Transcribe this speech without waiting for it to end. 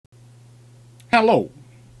Hello.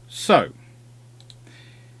 So,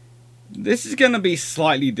 this is going to be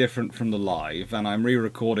slightly different from the live, and I'm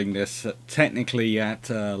re-recording this technically at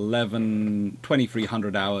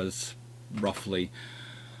 2300 hours, roughly,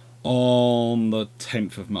 on the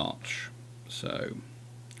 10th of March. So,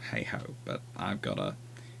 hey-ho. But I've got a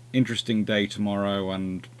interesting day tomorrow,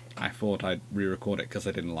 and I thought I'd re-record it because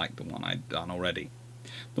I didn't like the one I'd done already.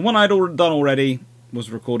 The one I'd done already was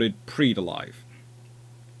recorded pre the live.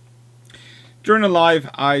 During the live,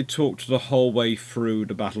 I talked the whole way through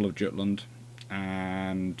the Battle of Jutland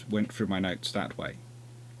and went through my notes that way.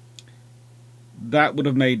 That would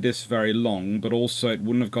have made this very long, but also it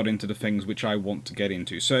wouldn't have got into the things which I want to get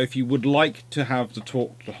into. So if you would like to have the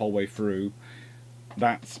talk the whole way through,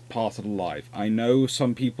 that's part of the live. I know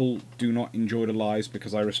some people do not enjoy the lives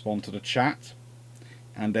because I respond to the chat,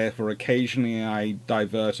 and therefore occasionally I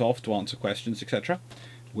divert off to answer questions, etc.,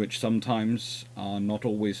 which sometimes are not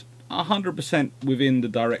always 100% within the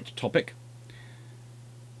direct topic,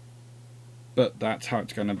 but that's how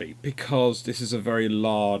it's going to be, because this is a very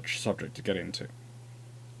large subject to get into.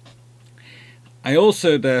 I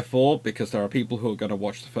also, therefore, because there are people who are going to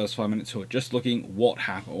watch the first 5 minutes who are just looking what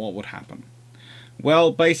would happen.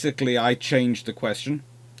 Well, basically I changed the question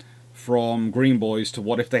from Greenboys to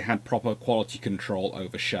what if they had proper quality control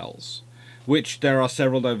over shells, which there are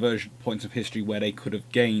several divergent points of history where they could have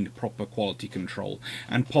gained proper quality control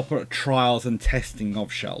and proper trials and testing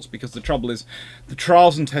of shells. Because the trouble is, the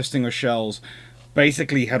trials and testing of shells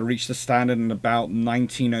basically had reached the standard in about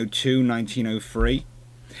 1902, 1903,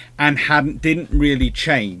 and didn't really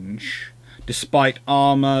change, despite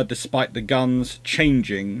armour, despite the guns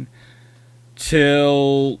changing,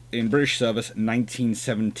 till, in British service,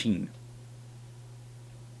 1917.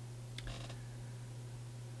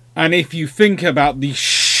 And if you think about the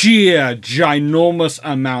sheer ginormous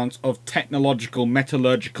amount of technological,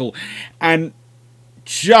 metallurgical, and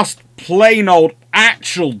just plain old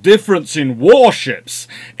actual difference in warships,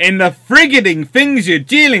 in the frigating things you're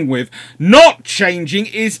dealing with, not changing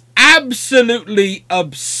is absolutely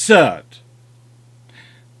absurd.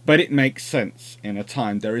 But it makes sense in a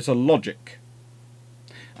time. There is a logic.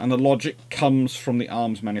 And the logic comes from the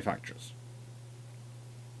arms manufacturers.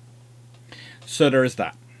 So there is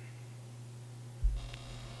that.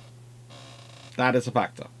 That is a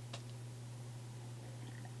factor.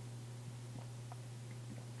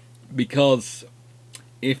 Because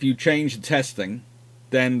if you change the testing,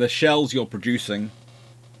 then the shells you're producing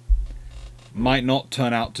might not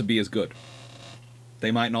turn out to be as good. They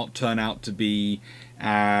might not turn out to be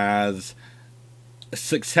as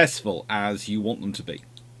successful as you want them to be.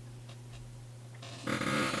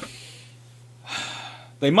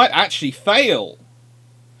 They might actually fail.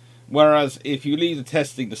 Whereas if you leave the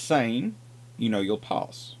testing the same, you know you'll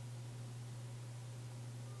pass.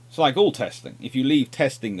 It's like all testing. If you leave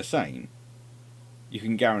testing the same, you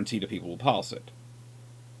can guarantee that people will pass it.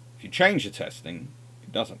 If you change the testing,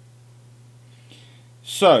 it doesn't.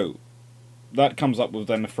 So, that comes up with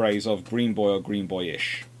then the phrase of Greenboy or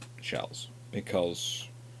Greenboy-ish shells. Because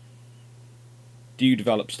do you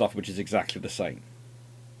develop stuff which is exactly the same?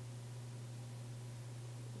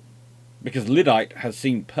 Because lyddite has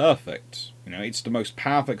seemed perfect. You know, it's the most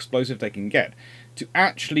powerful explosive they can get. To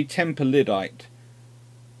actually temper lyddite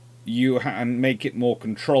and make it more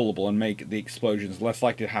controllable and make the explosions less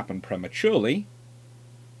likely to happen prematurely,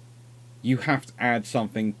 you have to add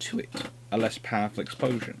something to it. A less powerful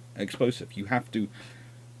explosive. You have to,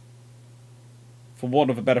 for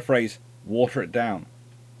want of a better phrase, water it down.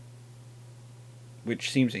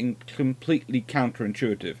 Which seems completely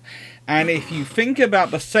counterintuitive. And if you think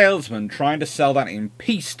about the salesman trying to sell that in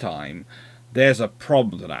peacetime, there's a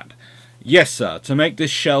problem to that. Yes, sir, to make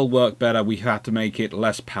this shell work better, we have to make it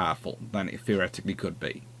less powerful than it theoretically could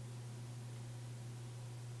be.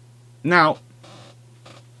 Now,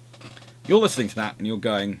 you're listening to that and you're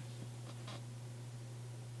going,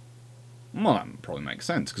 well, that probably makes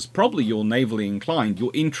sense, because probably you're navally inclined,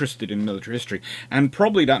 you're interested in military history, and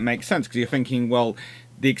probably that makes sense, because you're thinking, well,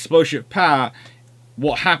 the explosive power,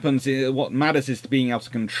 what matters is being able to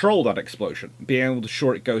control that explosion, being able to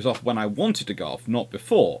ensure it goes off when I want it to go off, not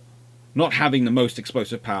before, not having the most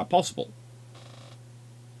explosive power possible.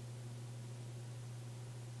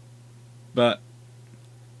 But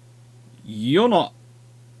you're not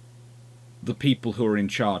the people who are in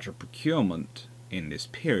charge of procurement in this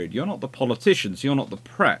period. You're not the politicians, you're not the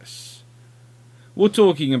press. We're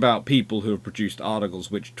talking about people who have produced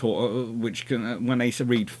articles which can, when they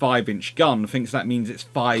read 5-inch gun, thinks that means it's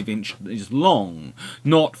 5 inches long,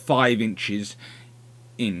 not 5 inches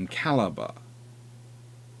in caliber.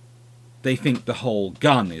 They think the whole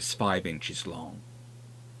gun is 5 inches long.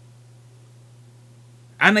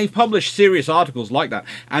 And they've published serious articles like that.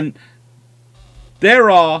 And there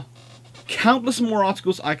are countless more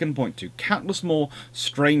articles I can point to. Countless more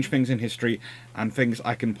strange things in history and things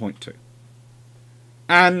I can point to.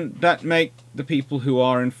 And that make the people who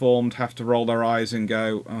are informed have to roll their eyes and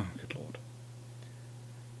go, oh, good lord.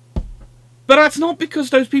 But that's not because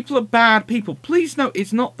those people are bad people. Please note,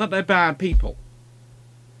 it's not that they're bad people.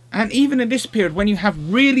 And even in this period, when you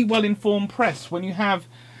have really well-informed press, when you have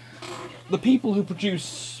the people who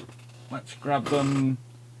produce... Let's grab them...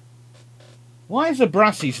 Why is the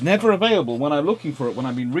Brassies never available when I'm looking for it when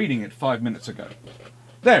I've been reading it 5 minutes ago?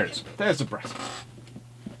 There it is. There's the Brassies.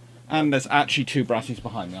 And there's actually 2 Brassies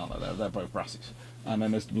behind me, aren't there? They're both Brassies. And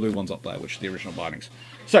then there's the blue ones up there, which are the original bindings.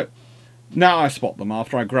 So, now I spot them.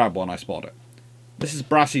 After I grab one, I spot it. This is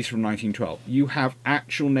Brassies from 1912. You have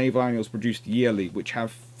actual naval annuals produced yearly, which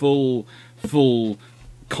have full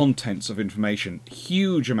contents of information.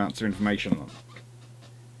 Huge amounts of information on them.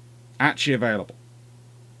 Actually available.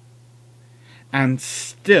 And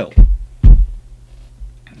still,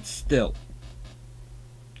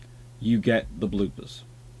 you get the bloopers.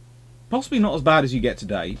 Possibly not as bad as you get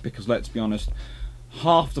today, because let's be honest,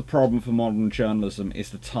 half the problem for modern journalism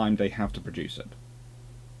is the time they have to produce it.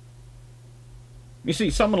 You see,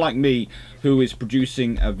 someone like me, who is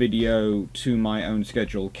producing a video to my own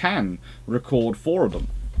schedule, can record 4 of them.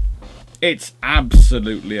 It's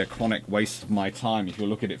absolutely a chronic waste of my time if you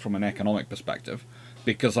look at it from an economic perspective,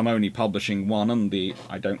 because I'm only publishing one, and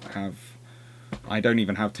I don't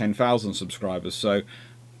even have 10,000 subscribers, so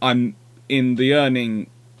I'm in the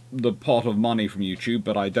earning the pot of money from YouTube,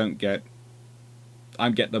 but I get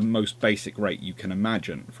the most basic rate you can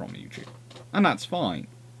imagine from YouTube, and that's fine.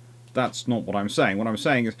 That's not what I'm saying. What I'm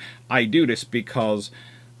saying is I do this because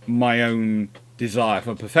my own desire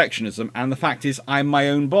for perfectionism, and the fact is I'm my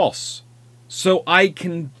own boss, so I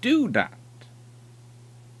can do that.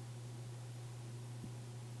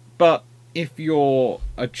 But if you're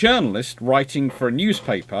a journalist writing for a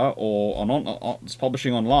newspaper or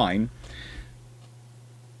publishing online,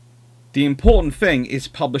 the important thing is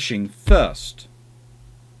publishing first.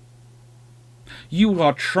 You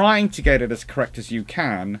are trying to get it as correct as you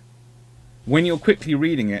can. When you're quickly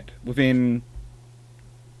reading it, within,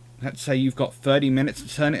 let's say you've got 30 minutes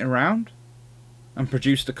to turn it around and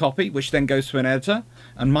produce the copy, which then goes to an editor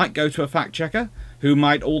and might go to a fact checker, who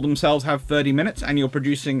might all themselves have 30 minutes, and you're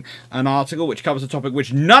producing an article which covers a topic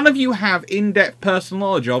which none of you have in-depth personal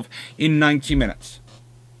knowledge of in 90 minutes.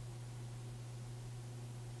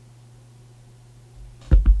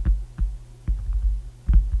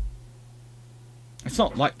 It's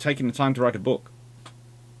not like taking the time to write a book.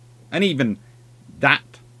 And even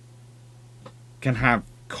that can have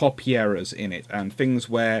copy errors in it, and things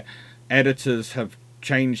where editors have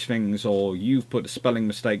changed things, or you've put spelling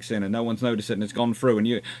mistakes in and no one's noticed it and it's gone through, and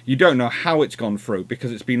you don't know how it's gone through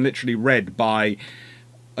because it's been literally read by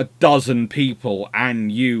a dozen people and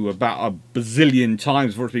you about a bazillion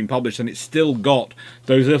times before it's been published, and it's still got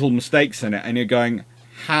those little mistakes in it, and you're going,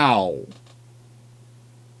 how?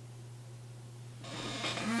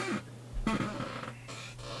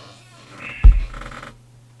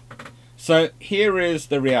 So here is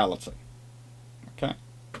the reality. Okay.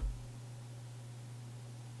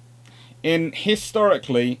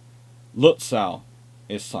 Historically, Lutzow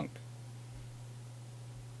is sunk.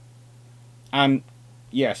 And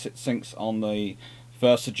yes, it sinks on the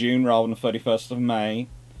 1st of June rather than the 31st of May.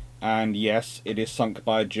 And yes, it is sunk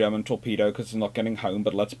by a German torpedo because it's not getting home,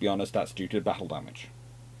 but let's be honest, that's due to battle damage.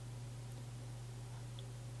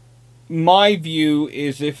 My view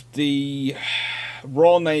is if the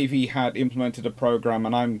Royal Navy had implemented a program,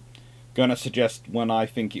 and I'm going to suggest when I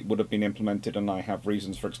think it would have been implemented, and I have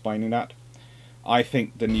reasons for explaining that. I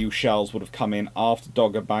think the new shells would have come in after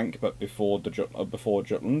Dogger Bank, but before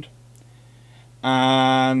Jutland.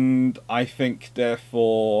 And I think,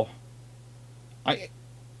 therefore,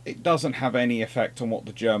 it doesn't have any effect on what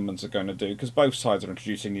the Germans are going to do, because both sides are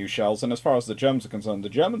introducing new shells, and as far as the Germans are concerned, the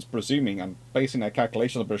Germans presuming and basing their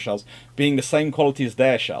calculations on British shells being the same quality as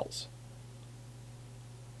their shells.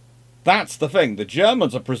 That's the thing. The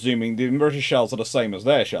Germans are presuming the British shells are the same as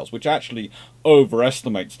their shells, which actually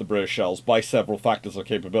overestimates the British shells by several factors of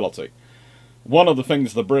capability. One of the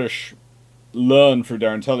things the British learned through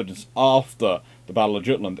their intelligence after the Battle of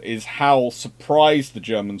Jutland is how surprised the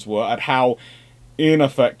Germans were at how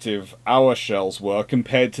ineffective our shells were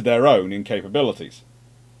compared to their own in capabilities.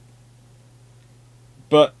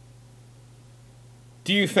 But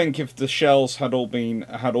do you think if the shells had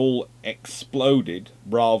all exploded,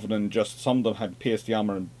 rather than just some of them had pierced the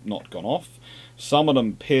armour and not gone off, some of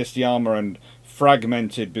them pierced the armour and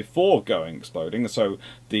fragmented before exploding, so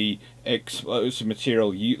the explosive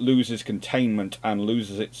material loses containment and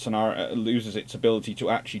loses its ability to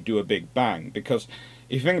actually do a big bang. Because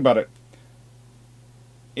if you think about it,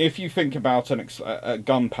 if you think about a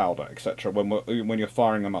gunpowder, etc., when you're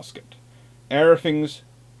firing a musket, everything's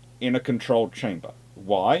in a controlled chamber.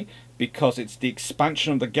 Why? Because it's the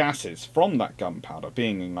expansion of the gases from that gunpowder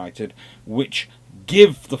being ignited which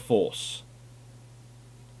give the force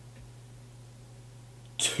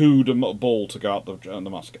to the ball to go out the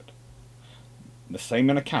musket. The same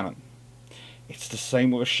in a cannon. It's the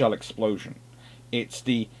same with a shell explosion. It's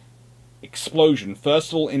the explosion,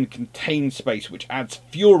 first of all, in contained space, which adds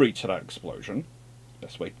fury to that explosion.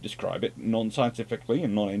 Best way to describe it, non-scientifically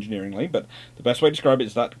and non-engineeringly, but the best way to describe it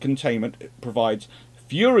is that containment provides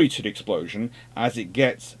fury to the explosion as it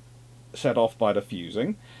gets set off by the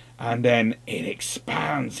fusing, and then it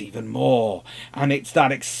expands even more, and it's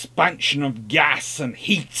that expansion of gas and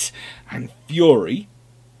heat and fury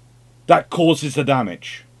that causes the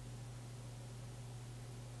damage.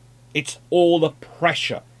 It's all the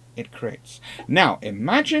pressure it creates. Now,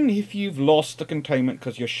 imagine if you've lost the containment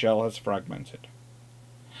because your shell has fragmented,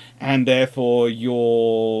 and therefore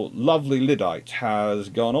your lovely lyddite has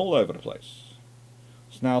gone all over the place.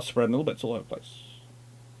 It's now spreading little bits all over the place.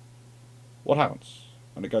 What happens?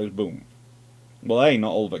 And it goes boom. Well, A,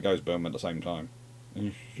 not all of it goes boom at the same time.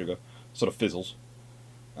 Sugar sort of fizzles.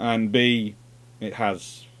 And B, it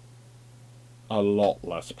has a lot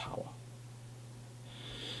less power.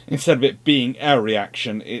 Instead of it being a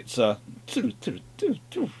reaction, it's a...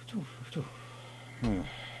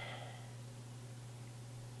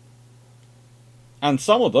 And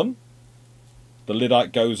some of them, the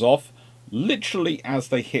lyddite goes off literally as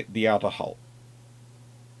they hit the outer hull.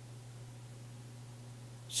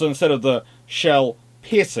 So instead of the shell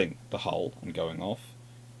piercing the hull and going off,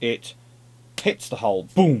 it hits the hull,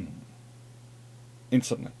 boom,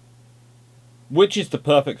 instantly. Which is the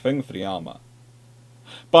perfect thing for the armour.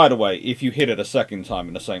 By the way, if you hit it a second time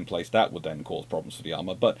in the same place, that would then cause problems for the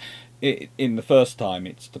armour, but in the first time,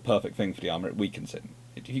 it's the perfect thing for the armour, it weakens it.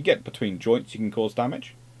 If you get between joints, you can cause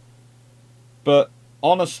damage. But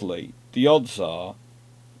honestly, the odds are,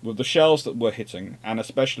 with the shells that we're hitting, and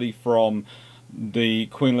especially from the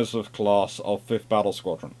Queen Elizabeth class of 5th Battle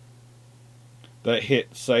Squadron, that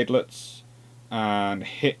hit Seydlitz and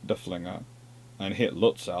hit the Flinger and hit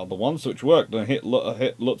Lutzow, the ones which worked and hit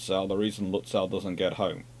Lutzow, the reason Lutzow doesn't get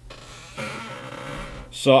home.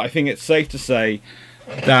 So I think it's safe to say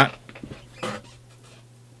that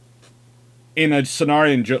in a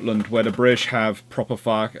scenario in Jutland where the British have proper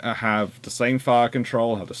fire, have the same fire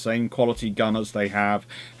control, have the same quality gunners, they have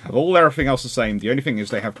all everything else the same. The only thing is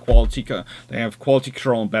they have quality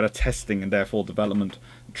control and better testing, and therefore development,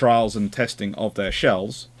 trials and testing of their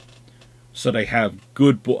shells. So they have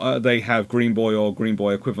they have Greenboy or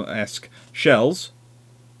Greenboy equivalent-esque shells,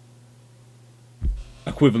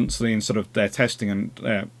 equivalently in sort of their testing and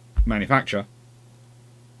their manufacture.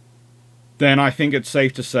 Then I think it's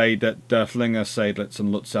safe to say that Flinger, Seydlitz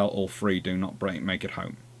and Lutzow, all three, do not make it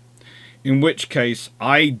home. In which case,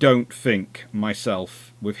 I don't think,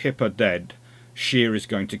 myself, with Hipper dead, Shear is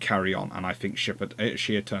going to carry on, and I think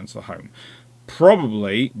Shear turns for home.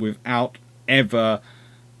 Probably without ever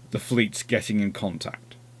the fleets getting in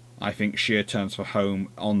contact. I think Shear turns for home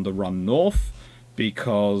on the run north,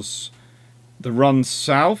 because the run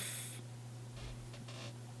south,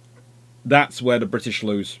 that's where the British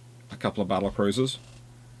lose a couple of battle cruisers,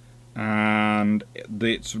 and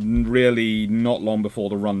it's really not long before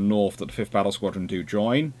the run north that the 5th Battle Squadron do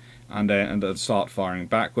join, and then start firing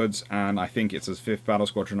backwards, and I think it's as 5th Battle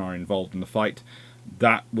Squadron are involved in the fight,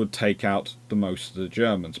 that would take out the most of the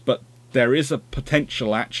Germans. But there is a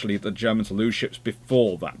potential actually that the Germans lose ships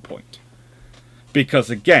before that point. Because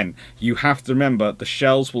again, you have to remember the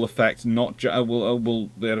shells will affect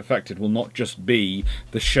they're affected will not just be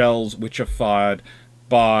the shells which are fired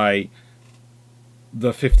by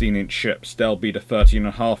the 15-inch ships. They'll be the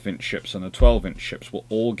 13.5-inch ships, and the 12-inch ships will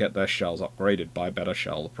all get their shells upgraded by better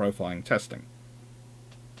shell profiling testing.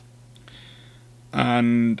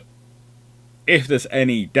 And if there's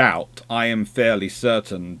any doubt, I am fairly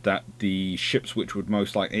certain that the ships which would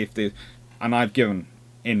most likely, and I've given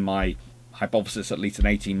in my hypothesis at least an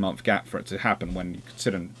 18-month gap for it to happen, when you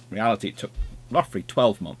consider in reality it took roughly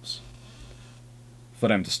 12 months for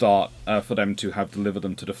them to start, for them to have delivered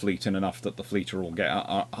them to the fleet, and enough that the fleet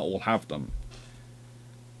all have them.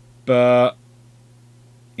 But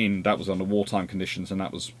that was under wartime conditions, and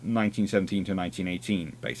that was 1917 to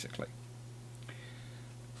 1918, basically.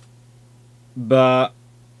 But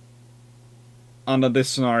under this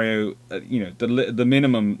scenario, you know, the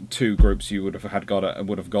minimum 2 groups you would have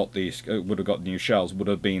got new shells would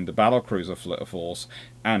have been the battlecruiser force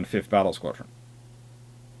and 5th Battle Squadron.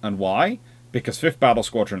 And why? Because 5th Battle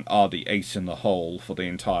Squadron are the ace in the hole for the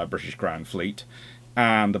entire British Grand Fleet,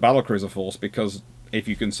 and the battlecruiser force, because if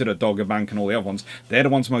you consider Dogger Bank and all the other ones, they're the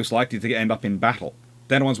ones most likely to end up in battle.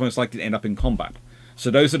 They're the ones most likely to end up in combat. So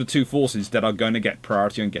those are the 2 forces that are going to get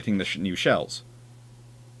priority on getting the new shells.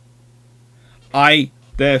 I,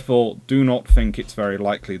 therefore, do not think it's very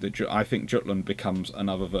likely that... I think Jutland becomes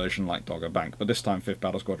another version like Dogger Bank, but this time 5th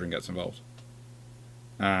Battle Squadron gets involved.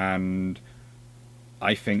 And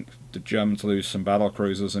I think the Germans lose some battle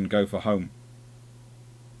cruisers and go for home.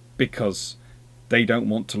 Because they don't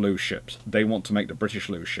want to lose ships. They want to make the British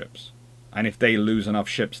lose ships. And if they lose enough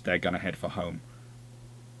ships, they're going to head for home.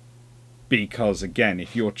 Because, again,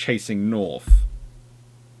 if you're chasing north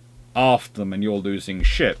after them and you're losing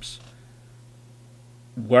ships,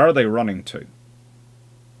 where are they running to?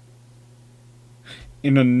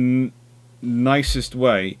 In the nicest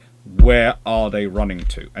way, where are they running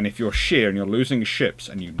to? And if you're sheer and you're losing ships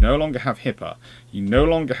and you no longer have Hipper, you no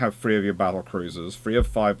longer have 3 of your battle cruisers, 3 of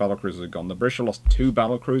 5 battle cruisers are gone. The British have lost 2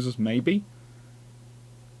 battle cruisers, maybe?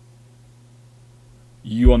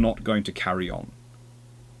 You are not going to carry on.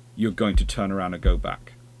 You're going to turn around and go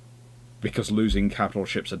back. Because losing capital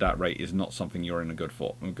ships at that rate is not something you're in a good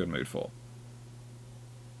mood for.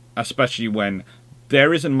 Especially when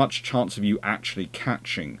there isn't much chance of you actually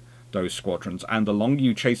catching those squadrons, and the longer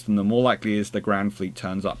you chase them, the more likely is the Grand Fleet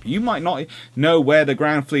turns up. You might not know where the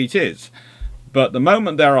Grand Fleet is, but the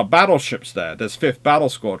moment there are battleships there, there's 5th Battle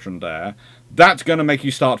Squadron there, that's going to make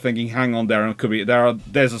you start thinking, hang on,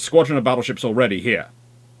 there's a squadron of battleships already here.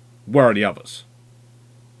 Where are the others?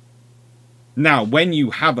 Now, when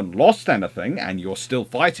you haven't lost anything, and you're still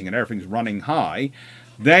fighting and everything's running high,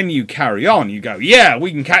 then you carry on. You go, yeah,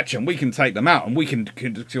 we can catch them, we can take them out, and we can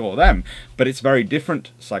secure them. But it's very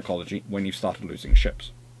different psychology when you started losing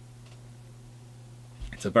ships.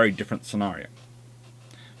 It's a very different scenario.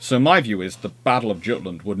 So my view is the Battle of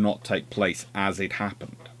Jutland would not take place as it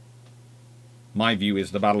happened. My view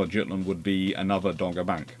is the Battle of Jutland would be another Dogger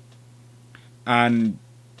Bank. And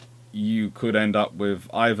you could end up with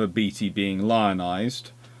either BT being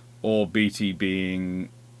lionized, or BT being...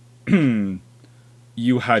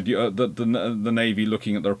 you had the Navy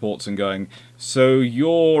looking at the reports and going, so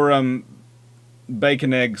your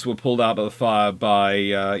bacon eggs were pulled out of the fire by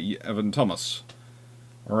Evan Thomas.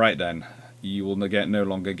 Alright then, you will no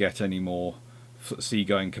longer get any more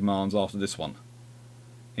seagoing commands after this one.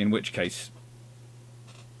 In which case,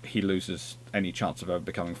 he loses any chance of ever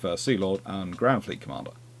becoming First Sea Lord and Grand Fleet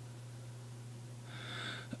Commander.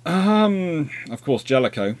 Of course,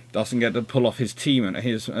 Jellicoe doesn't get to pull off his team and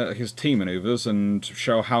his team maneuvers and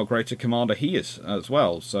show how great a commander he is as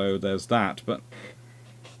well. So there's that, but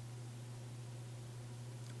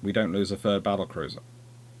we don't lose a 3rd battle cruiser.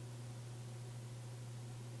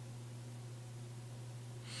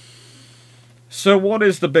 So what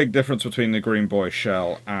is the big difference between the Greenboy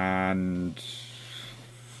shell and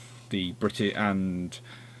the British and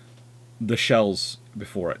the shells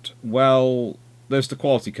before it? Well, there's the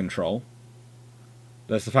quality control.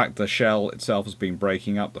 There's the fact the shell itself has been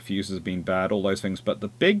breaking up, the fuses have been bad, all those things. But the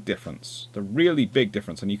big difference, the really big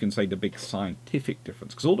difference, and you can say the big scientific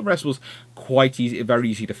difference, because all the rest was quite easy, very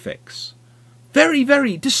easy to fix. Very,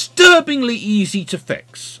 very disturbingly easy to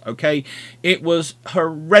fix, okay? It was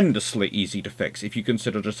horrendously easy to fix if you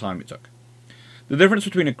consider the time it took. The difference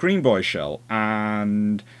between a Greenboy shell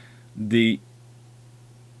and the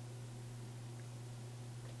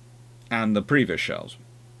previous shells.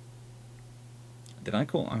 I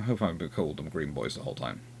hope I called them Greenboys the whole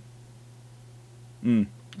time. I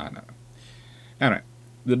don't know. Anyway,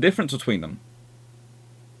 the difference between them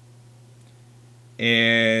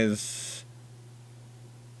is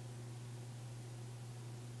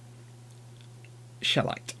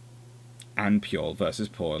shellite and pure versus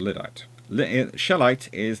poor lyddite. Shellite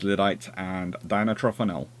is lyddite and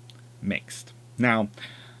dinitrophenol mixed. Now,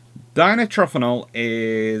 dinitrophenol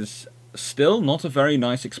is still not a very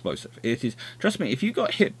nice explosive. It is, trust me, if you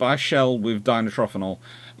got hit by a shell with dinitrophenol,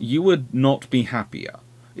 you would not be happier.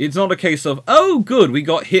 It's not a case of, oh good, we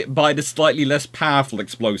got hit by the slightly less powerful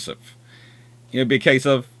explosive. It would be a case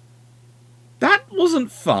of, that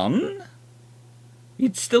wasn't fun.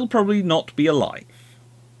 You'd still probably not be alive.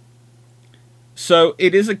 So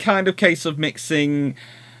it is a kind of case of mixing...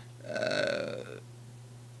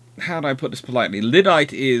 how do I put this politely?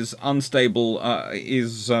 Lyddite is unstable,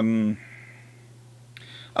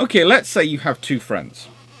 okay, let's say you have 2 friends.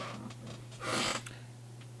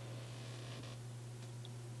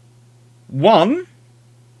 One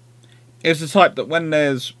is the type that when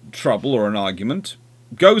there's trouble or an argument,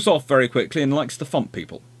 goes off very quickly and likes to thump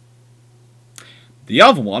people. The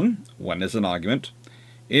other one, when there's an argument,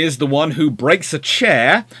 is the one who breaks a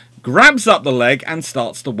chair, grabs up the leg, and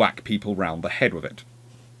starts to whack people round the head with it.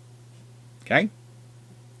 Okay?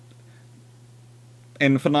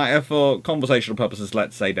 And for conversational purposes,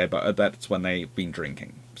 let's say that's when they've been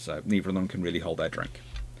drinking. So neither of them can really hold their drink.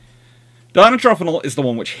 Dinotrophanol is the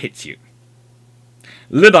one which hits you.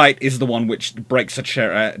 Lyddite is the one which breaks a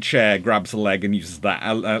chair, grabs a leg and uses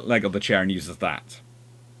that leg of the chair and uses that.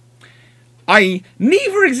 I.e.,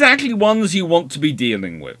 neither exactly ones you want to be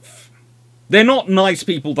dealing with. They're not nice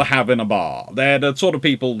people to have in a bar. They're the sort of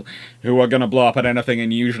people who are going to blow up at anything,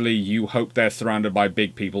 and usually you hope they're surrounded by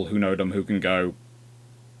big people who know them, who can go,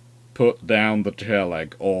 put down the chair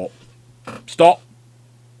leg, or stop.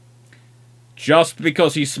 Just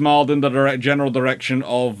because he smiled in the general direction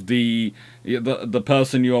of the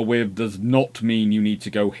person you are with does not mean you need to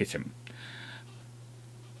go hit him.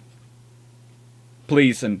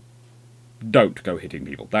 Please, and don't go hitting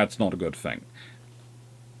people. That's not a good thing.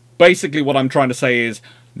 Basically, what I'm trying to say is,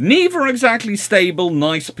 neither are exactly stable,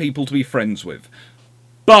 nice people to be friends with.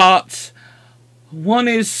 But one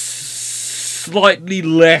is slightly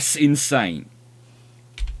less insane.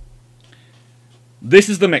 This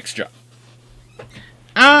is the mixture.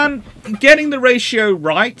 And getting the ratio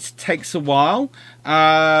right takes a while.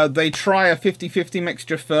 They try a 50-50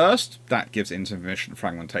 mixture first. That gives intermission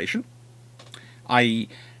fragmentation. I.e.,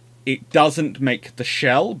 it doesn't make the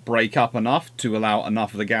shell break up enough to allow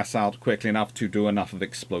enough of the gas out quickly enough to do enough of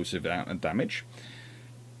explosive damage.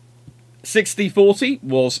 60-40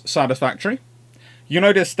 was satisfactory. You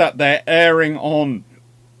notice that they're erring on,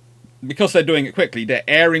 because they're doing it quickly, they're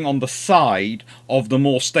erring on the side of the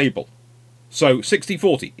more stable. So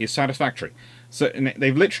 60-40 is satisfactory. So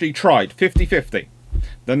they've literally tried 50-50.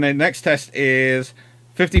 Then the next test is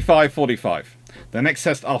 55-45. The next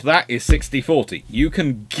test after that is 60-40. You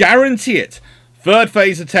can guarantee it. Third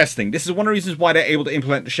phase of testing. This is one of the reasons why they're able to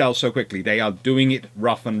implement the shells so quickly. They are doing it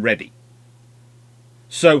rough and ready.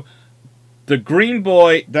 So the green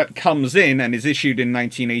boy that comes in and is issued in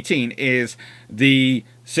 1918 is the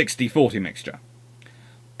 60-40 mixture.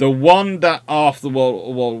 The one that after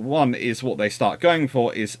World War I is what they start going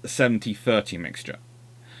for is 70-30 mixture.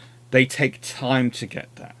 They take time to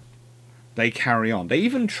get there. They carry on. They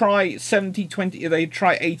even try 70-20, they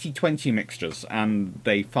try 80-20 mixtures, and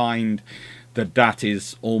they find that that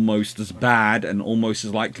is almost as bad and almost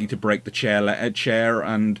as likely to break the chair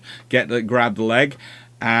and grab the leg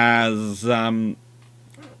as the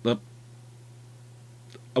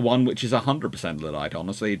one which is 100% Lyddite.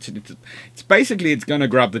 Honestly, it's basically it's going to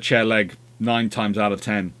grab the chair leg 9 times out of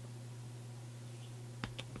 10.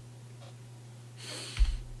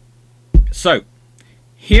 So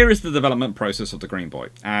here is the development process of the Green Boy,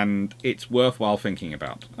 and it's worthwhile thinking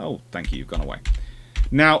about. Oh, thank you, you've gone away.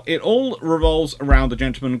 Now, it all revolves around a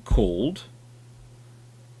gentleman called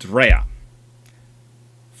Dreyer.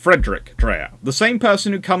 Frederick Dreyer, the same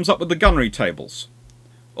person who comes up with the gunnery tables.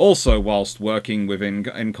 Also whilst working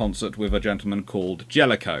in concert with a gentleman called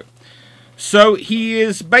Jellicoe. So he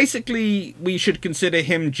is basically, we should consider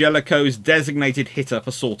him Jellicoe's designated hitter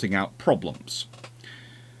for sorting out problems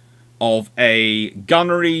of a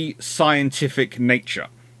gunnery scientific nature.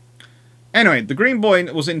 Anyway, the Green Boy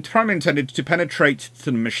was primarily intended to penetrate to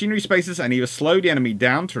the machinery spaces and either slow the enemy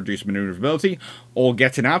down to reduce maneuverability or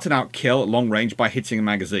get an out-and-out kill at long range by hitting a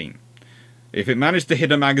magazine. If it managed to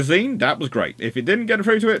hit a magazine, that was great. If it didn't get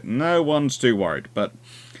through to it, no one's too worried. But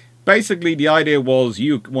basically, the idea was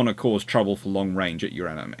you want to cause trouble for long range at your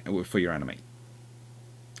enemy, for your enemy.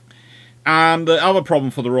 And the other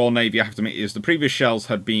problem for the Royal Navy, I have to admit, is the previous shells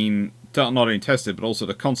had been not only tested, but also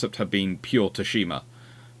the concept had been pure Toshima,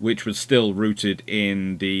 which was still rooted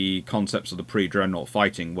in the concepts of the pre-dreadnought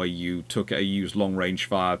fighting, where you used long-range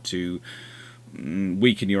fire to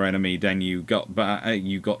weaken your enemy, then you got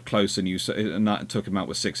close and you took him out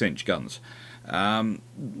with 6-inch guns.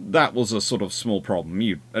 That was a sort of small problem.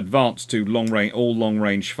 You advanced to all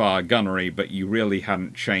long-range fire gunnery, but you really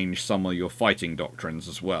hadn't changed some of your fighting doctrines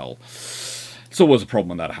as well. It's always a problem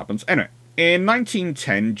when that happens. Anyway, in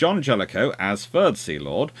 1910, John Jellicoe, as 3rd Sea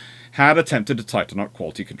Lord, had attempted to tighten up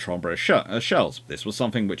quality control on British shells. This was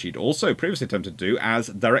something which he'd also previously attempted to do as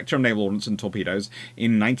Director of Naval Ordnance and Torpedoes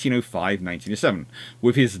in 1905-1907,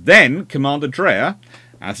 with his then Commander Dreyer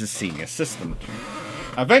as his senior assistant.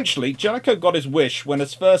 Eventually, Jellicoe got his wish when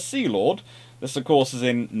as 1st Sea Lord, this of course is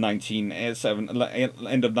in end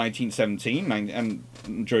of 1917 and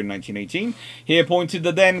during 1918, he appointed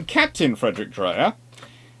the then Captain Frederick Dreyer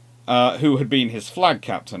who had been his flag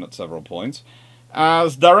captain at several points,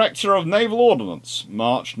 as Director of Naval Ordnance,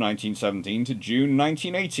 March 1917 to June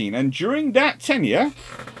 1918. And during that tenure,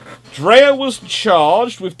 Dreyer was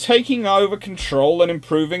charged with taking over control and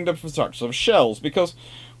improving the production of shells, because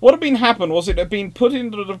what had been happened was it had been put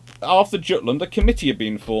into after Jutland, a committee had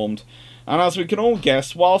been formed. And as we can all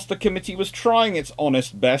guess, whilst the committee was trying its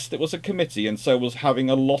honest best, it was a committee and so was having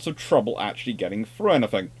a lot of trouble actually getting through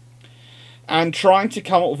anything. And trying to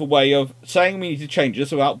come up with a way of saying we need to change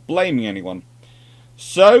this without blaming anyone.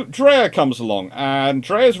 So Dreyer comes along, and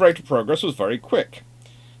Dreyer's rate of progress was very quick.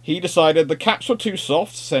 He decided the caps were too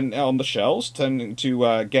soft on the shells, tending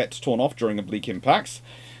to get torn off during oblique impacts.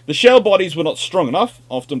 The shell bodies were not strong enough,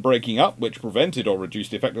 often breaking up, which prevented or reduced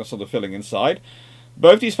the effectiveness of the filling inside.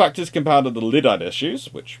 Both these factors compounded the lyddite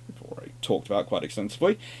issues, which we've already talked about quite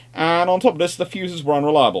extensively, and on top of this, the fuses were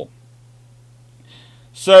unreliable.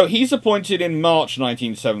 So he's appointed in March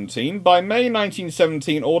 1917. By May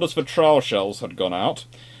 1917, orders for trial shells had gone out.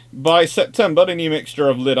 By September, the new mixture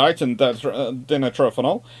of lyddite and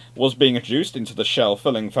dinitrophenol was being introduced into the shell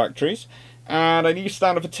filling factories, and a new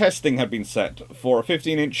standard for testing had been set. For a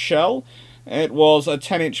 15-inch shell, it was a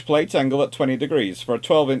 10-inch plate angled at 20 degrees. For a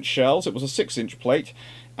 12-inch shells, it was a 6-inch plate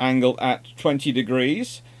angled at 20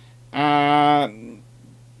 degrees. And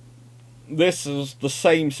this is the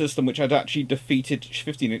same system which had actually defeated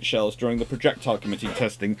 15-inch shells during the projectile committee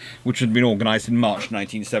testing, which had been organised in March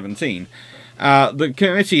 1917. The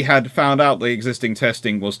committee had found out the existing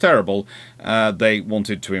testing was terrible. They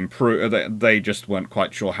wanted to improve. They just weren't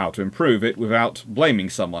quite sure how to improve it without blaming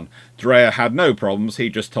someone. Dreyer had no problems. He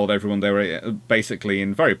just told everyone they were basically,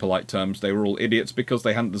 in very polite terms, they were all idiots because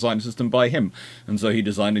they hadn't designed a system by him, and so he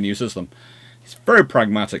designed a new system. It's very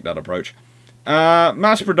pragmatic, that approach.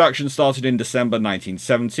 Mass production started in December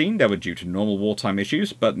 1917. They were due to normal wartime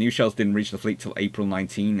issues, but new shells didn't reach the fleet till April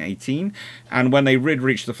 1918. And when they did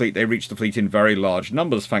reach the fleet, they reached the fleet in very large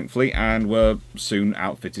numbers, thankfully, and were soon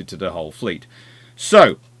outfitted to the whole fleet.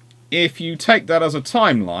 So, if you take that as a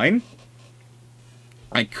timeline,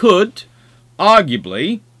 I could,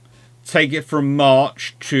 arguably, take it from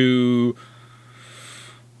March to,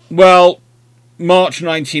 well, March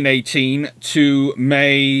 1918 to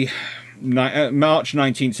March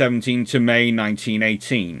 1917 to May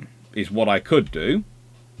 1918 is what I could do.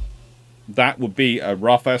 That would be a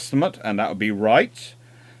rough estimate, and that would be right.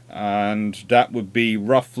 And that would be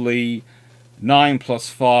roughly 9 plus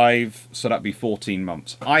 5, so that'd be 14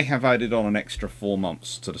 months. I have added on an extra 4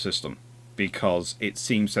 months to the system because it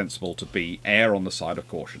seems sensible to be err on the side of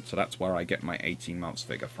caution. So that's where I get my 18 months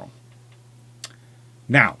figure from.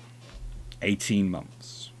 Now, 18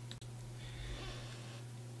 months.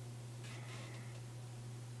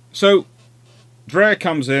 So, Dreyer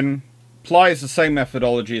comes in, applies the same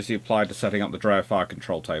methodology as he applied to setting up the Dreyer fire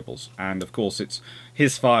control tables. And of course, it's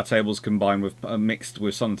his fire tables combined with mixed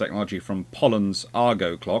with some technology from Pollen's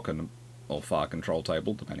Argo clock, or fire control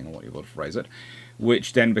table, depending on what you want to phrase it,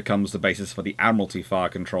 which then becomes the basis for the Admiralty fire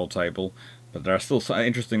control table. But there are still,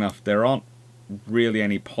 interesting enough, there aren't really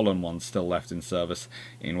any Pollen ones still left in service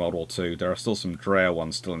in World War II. There are still some Dreyer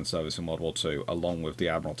ones still in service in World War II, along with the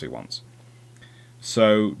Admiralty ones.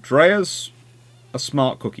 So, Dreyer's a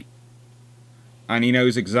smart cookie, and he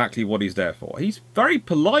knows exactly what he's there for. He's very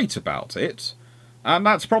polite about it, and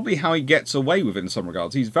that's probably how he gets away with it in some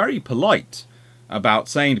regards. He's very polite about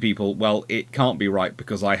saying to people, well, it can't be right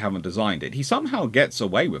because I haven't designed it. He somehow gets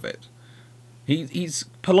away with it. He's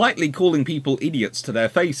politely calling people idiots to their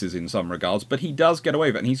faces in some regards, but he does get away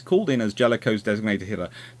with it, and he's called in as Jellicoe's designated hitter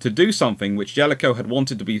to do something which Jellicoe had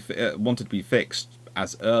wanted to be fixed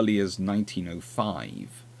as early as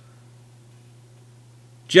 1905.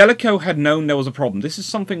 Jellicoe had known there was a problem. This is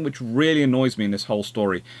something which really annoys me in this whole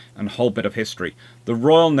story and whole bit of history. The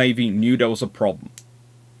Royal Navy knew there was a problem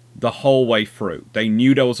the whole way through. They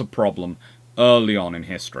knew there was a problem early on in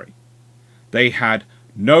history. They had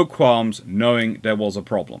no qualms knowing there was a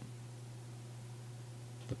problem.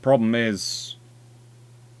 The problem is,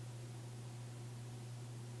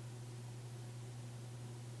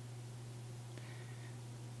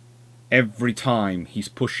 every time he's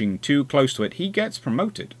pushing too close to it, he gets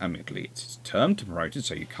promoted. Admittedly, it's his term to promote it,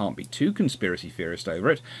 so you can't be too conspiracy theorist over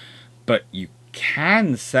it. But you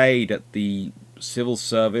can say that the civil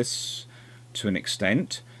service, to an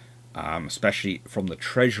extent, especially from the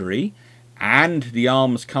Treasury, and the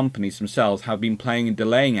arms companies themselves have been playing a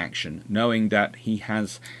delaying action, knowing that he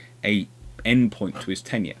has a endpoint to his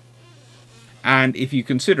tenure. And if you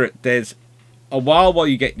consider it, there's a while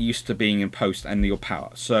you get used to being in post and your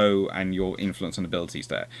power, and your influence and abilities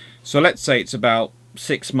there. So let's say it's about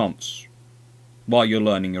 6 months while you're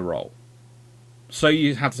learning your role. So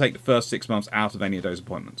you had to take the first 6 months out of any of those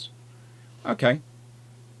appointments. Okay.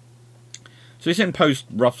 So he's in post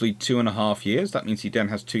roughly 2.5 years. That means he then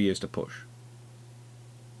has 2 years to push.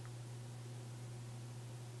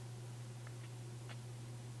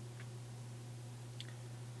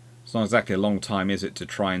 It's not exactly a long time, is it, to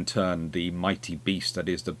try and turn the mighty beast that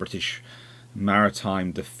is the British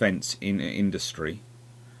maritime defence industry,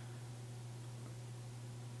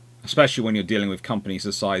 especially when you're dealing with companies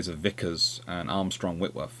the size of Vickers and Armstrong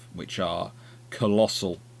Whitworth, which are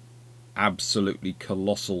colossal, absolutely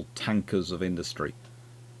colossal tankers of industry,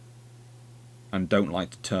 and don't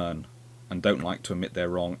like to turn, and don't like to admit they're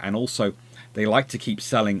wrong, and also they like to keep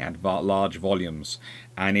selling at large volumes,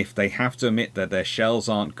 and if they have to admit that their shells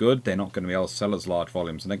aren't good, they're not going to be able to sell as large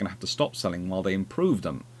volumes, and they're going to have to stop selling while they improve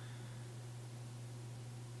them.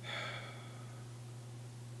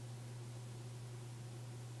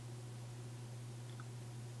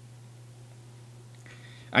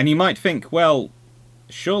 And you might think, well,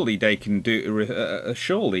 surely they can do,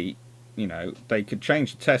 surely, you know, they could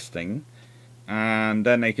change the testing and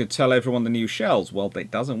then they could tell everyone the new shells. Well, it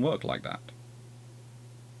doesn't work like that.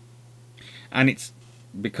 And it's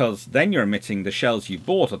because then you're admitting the shells you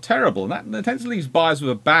bought are terrible, and that tends to leave buyers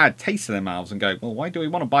with a bad taste in their mouths and go, well, why do we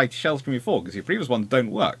want to buy shells from you for? Because your previous ones don't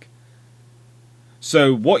work.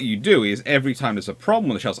 So what you do is every time there's a problem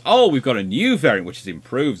with the shells, oh, we've got a new variant which is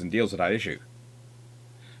improved and deals with that issue.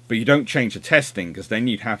 But you don't change the testing, because then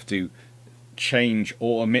you'd have to change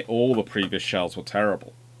or omit all the previous shells were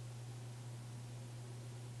terrible.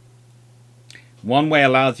 One way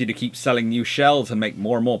allows you to keep selling new shells and make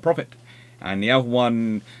more and more profit, and the other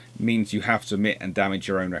one means you have to omit and damage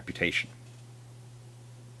your own reputation.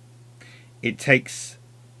 It takes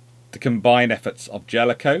the combined efforts of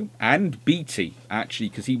Jellicoe and BT, actually,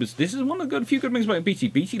 because this is one of the few good things about BT.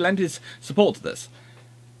 BT lent his support to this.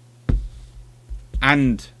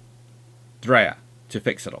 And Dreyer to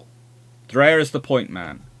fix it all. Dreyer is the point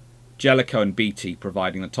man. Jellicoe and BT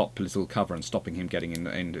providing the top political cover and stopping him getting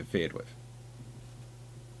interfered with.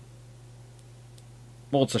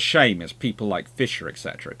 What's a shame is people like Fisher,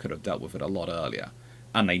 etc. could have dealt with it a lot earlier.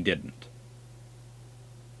 And they didn't.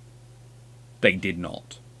 They did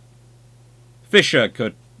not. Fisher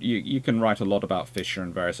could... You can write a lot about Fisher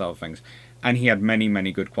and various other things. And he had many,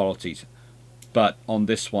 many good qualities. But on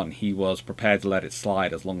this one, he was prepared to let it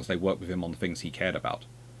slide as long as they worked with him on the things he cared about.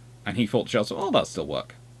 And he thought to himself, oh, that'll still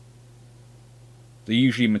work. They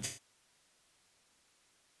usually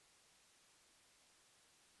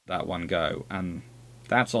that one go, and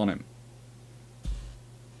that's on him.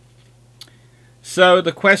 So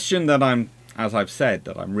the question that as I've said,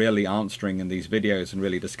 that I'm really answering in these videos and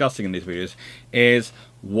really discussing in these videos is,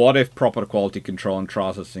 what if proper quality control and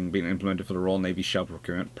trial testing been implemented for the Royal Navy shell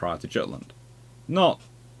procurement prior to Jutland? Not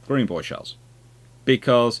Greenboy shells.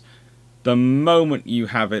 Because the moment you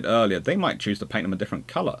have it earlier, they might choose to paint them a different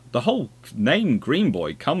colour. The whole name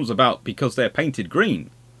Greenboy comes about because they're painted green.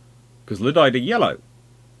 Because Lyddite are yellow.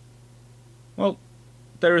 Well,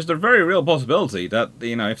 there is the very real possibility that,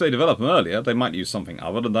 you know, if they develop them earlier, they might use something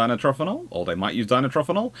other than dinitrophenol, or they might use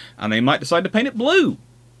dinitrophenol, and they might decide to paint it blue.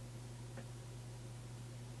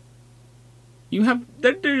 You have...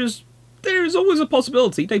 There is always a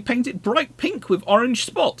possibility they paint it bright pink with orange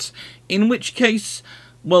spots, in which case,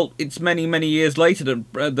 well, it's many, many years later that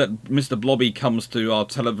Mr. Blobby comes to our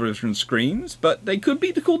television screens, but they could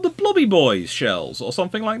be called the Blobby Boys shells, or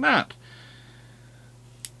something like that.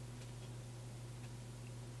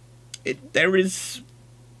 There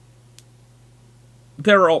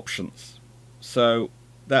are options. So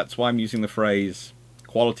that's why I'm using the phrase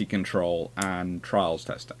quality control and trials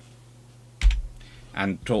testing.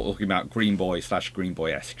 And talking about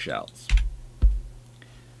Greenboy/Greenboy-esque shells.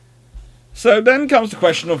 So then comes the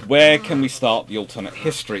question of where can we start the alternate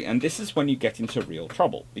history, and this is when you get into real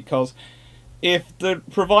trouble, because if the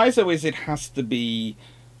proviso is it has to be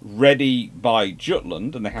ready by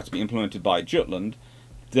Jutland, and they have to be implemented by Jutland,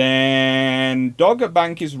 then Dogger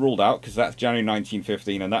Bank is ruled out, because that's January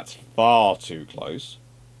 1915, and that's far too close.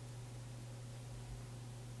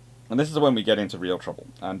 And this is when we get into real trouble.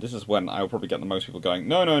 And this is when I will probably get the most people going,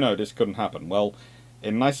 no, no, no, this couldn't happen. Well,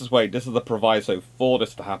 in the nicest way, this is the proviso for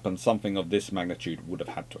this to happen. Something of this magnitude would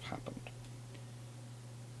have had to have happened.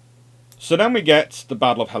 So then we get the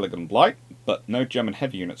Battle of Heligoland Blight, but no German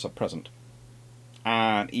heavy units are present.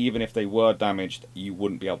 And even if they were damaged, you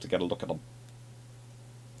wouldn't be able to get a look at them.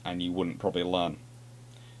 And you wouldn't probably learn.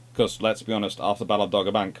 Because, let's be honest, after the Battle of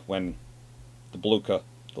Dogger Bank, when the Blucher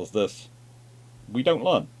does this, we don't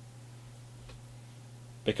learn.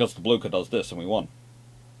 Because the Blucher does this and we won.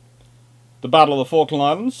 The Battle of the Falkland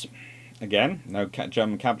Islands. Again, no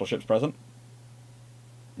German capital ships present.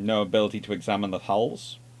 No ability to examine the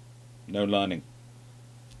hulls. No learning.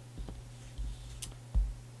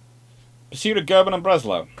 Pursuit of Goeben and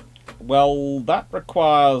Breslau. Well, that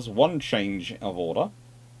requires one change of order.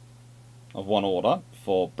 Of one order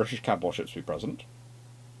for British cat warships to be present.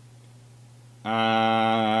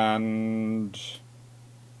 And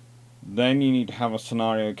then you need to have a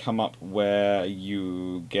scenario come up where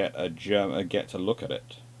you get get to look at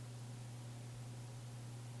it.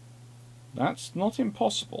 That's not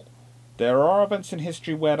impossible. There are events in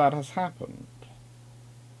history where that has happened.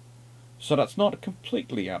 So that's not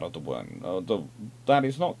completely out of the one. That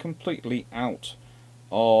is not completely out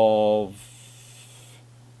of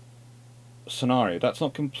scenario. That's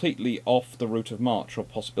not completely off the route of march or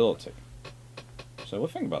possibility. So we'll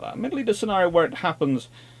think about that. Admittedly, the scenario where it happens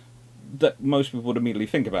that most people would immediately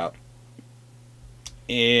think about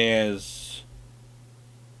is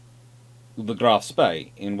the Graf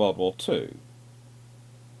Spee in World War II.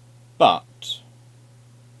 But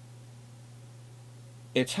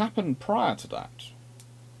it's happened prior to that.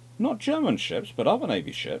 Not German ships, but other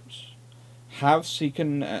Navy ships have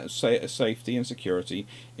seeking safety and security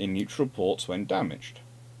in neutral ports when damaged.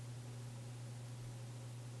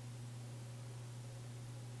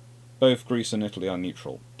 Both Greece and Italy are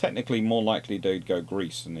neutral. Technically, more likely they'd go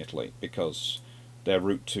Greece than Italy, because their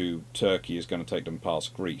route to Turkey is going to take them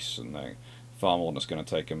past Greece, and they're far more than it's going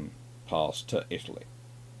to take them past to Italy.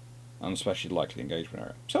 And especially likely engagement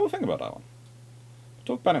area. So we'll think about that one.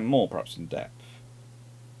 We'll talk about it more, perhaps in depth.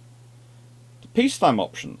 The peacetime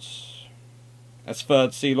options. As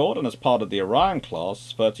 3rd Sea Lord and as part of the Orion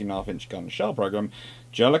class 13.5-inch gun shell program,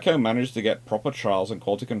 Jellicoe managed to get proper trials and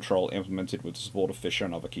quality control implemented with the support of Fisher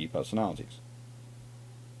and other key personalities.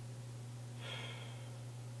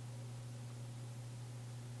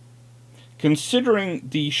 Considering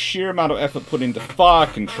the sheer amount of effort put into fire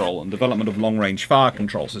control and development of long-range fire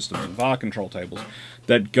control systems and fire control tables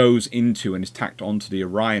that goes into and is tacked onto the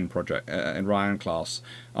Orion project, Orion class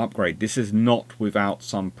upgrade, this is not without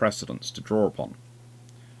some precedents to draw upon.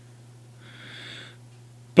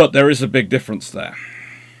 But there is a big difference there.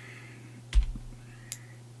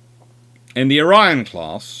 In the Orion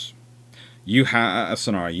class, you have a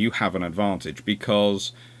scenario, you have an advantage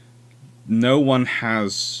because no one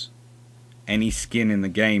has any skin in the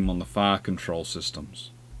game on the fire control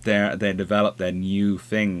systems. They're developed, they're new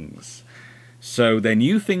things. So they're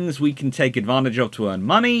new things we can take advantage of to earn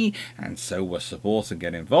money, and so we're supposed to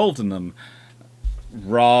get involved in them,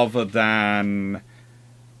 rather than...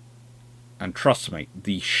 And trust me,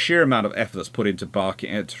 the sheer amount of effort that's put into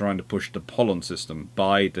trying to push the pollen system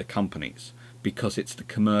by the companies, because it's the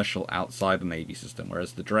commercial outside the Navy system,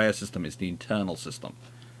 whereas the Drea system is the internal system.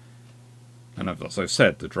 And as I've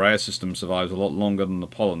said, the Drea system survives a lot longer than the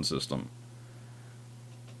pollen system.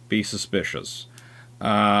 Be suspicious.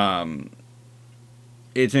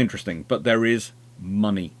 It's interesting, but there is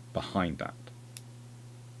money behind that.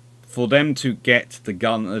 For them to get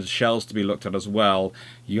the shells to be looked at as well,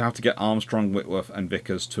 you have to get Armstrong, Whitworth, and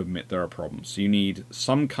Vickers to admit there are problems. You need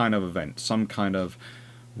some kind of event, some kind of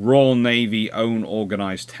Royal Navy own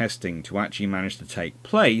organised testing to actually manage to take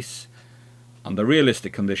place under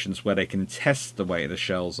realistic conditions where they can test the way the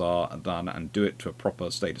shells are done and do it to a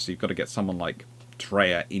proper status. So you've got to get someone like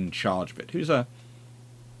Treyer in charge of it, who's a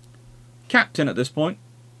captain at this point,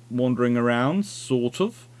 wandering around, sort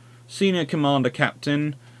of. Senior commander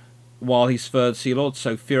captain, while he's 3rd Sea Lord,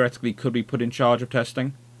 so theoretically could be put in charge of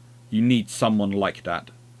testing. You need someone like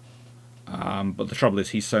that. But the trouble is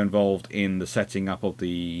he's so involved in the setting up of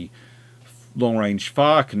the long-range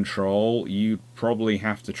fire control, you'd probably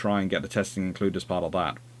have to try and get the testing included as part of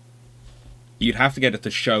that. You'd have to get it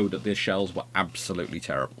to show that the shells were absolutely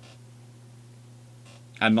terrible.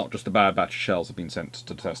 And not just a bad batch of shells have been sent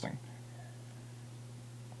to testing.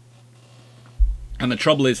 And the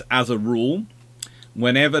trouble is, as a rule,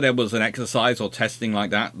 whenever there was an exercise or testing like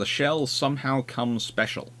that, the shells somehow come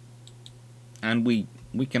special. And we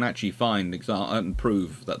can actually find and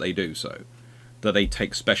prove that they do so. That they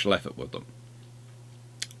take special effort with them.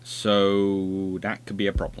 So that could be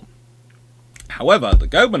a problem. However, the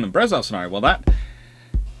Goeben and Breslau scenario, well,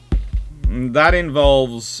 that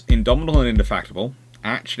involves Indomitable and Indefatigable.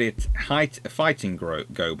 Actually, it's fighting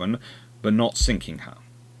Goeben, but not sinking her.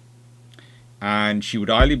 And she would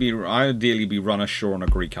ideally be run ashore on a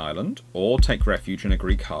Greek island, or take refuge in a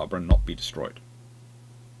Greek harbour and not be destroyed.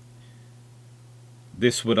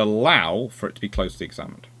 This would allow for it to be closely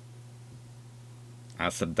examined.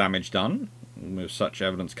 As the damage done, with such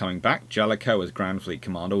evidence coming back, Jellicoe as Grand Fleet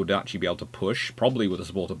Commander would actually be able to push, probably with the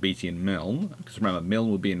support of Beatty and Milne, because remember,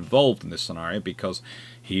 Milne would be involved in this scenario because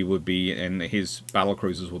he would be, and his battle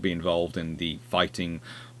cruisers would be involved in the fighting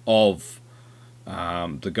of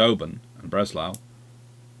the Goeben and Breslau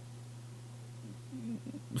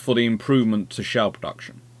for the improvement to shell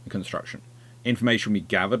production and construction. Information will be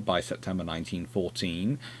gathered by September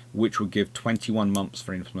 1914, which would give 21 months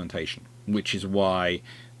for implementation, which is why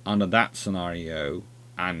under that scenario,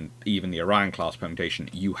 and even the Orion-class permutation,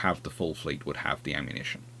 you have the full fleet would have the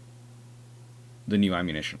ammunition. The new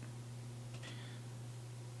ammunition.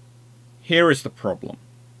 Here is the problem.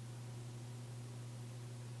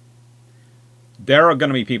 There are going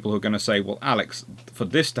to be people who are going to say, well, Alex, for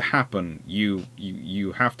this to happen, you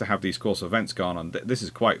have to have these course of events going on. This is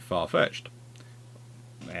quite far-fetched.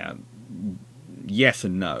 Yes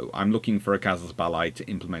and no. I'm looking for a casus belli to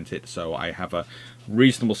implement it, so I have a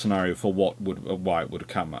reasonable scenario for why it would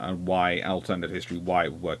come, and why alternate history, why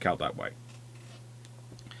it would work out that way.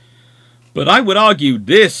 But I would argue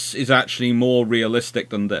this is actually more realistic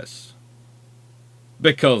than this.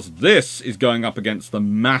 Because this is going up against the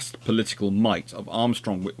massed political might of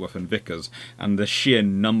Armstrong, Whitworth and Vickers, and the sheer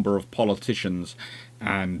number of politicians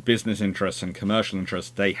and business interests and commercial interests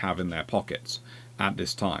they have in their pockets at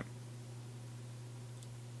this time.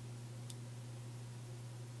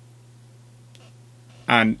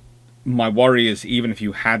 And my worry is, even if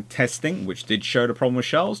you had testing, which did show the problem with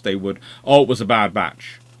shells, they would, oh, it was a bad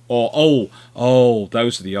batch. Or, oh,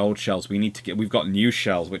 those are the old shells. We've got new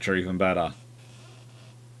shells, which are even better.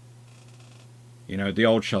 You know, the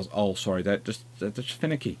old shells, oh, sorry, they're just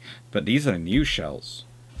finicky. But these are the new shells,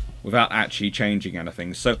 without actually changing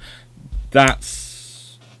anything. So that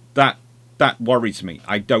worries me.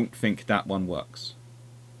 I don't think that one works.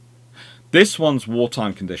 This one's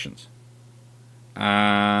wartime conditions.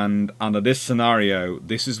 And under this scenario,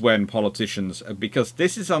 this is when politicians, because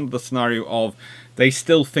this is under the scenario of they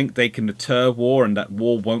still think they can deter war and that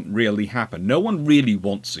war won't really happen. No one really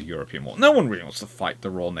wants a European war. No one really wants to fight the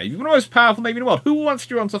Royal Navy. We're the most powerful navy in the world. Who wants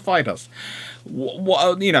to fight us?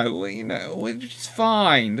 You know, it's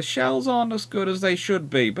fine. The shells aren't as good as they should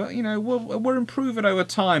be, but you know, we're improving over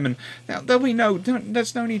time, and there'll be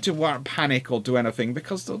there's no need to panic or do anything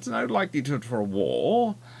because there's no likelihood for a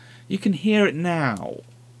war. You can hear it now.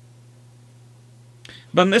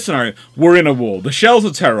 But in this scenario, we're in a war. The shells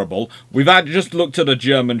are terrible. We've just looked at a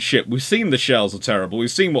German ship. We've seen the shells are terrible. We've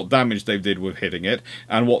seen what damage they did with hitting it,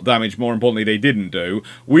 and what damage, more importantly, they didn't do.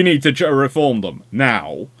 We need to reform them.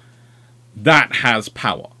 Now, that has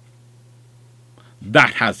power.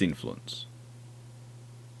 That has influence.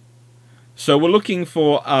 So we're looking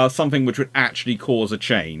for something which would actually cause a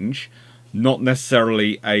change, not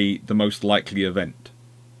necessarily the most likely event.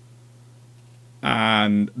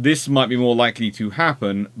 And this might be more likely to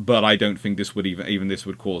happen, but I don't think this would even this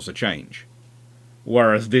would cause a change.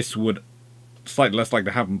 Whereas this would slightly less likely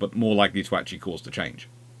to happen, but more likely to actually cause the change.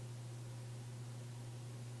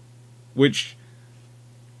 Which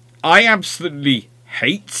I absolutely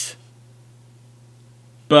hate,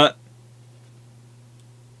 but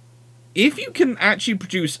if you can actually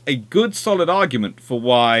produce a good solid argument for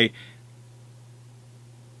why,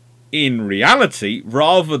 in reality,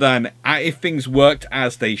 rather than if things worked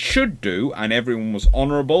as they should do and everyone was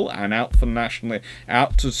honourable and out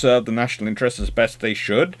to serve the national interests as best they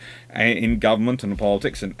should in government and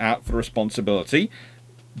politics and out for responsibility,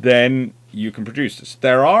 then you can produce this.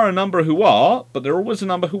 There are a number who are, but there are always a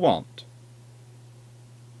number who aren't.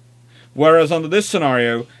 Whereas under this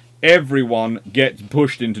scenario, everyone gets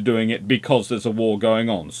pushed into doing it because there's a war going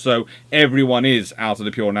on. So everyone is out of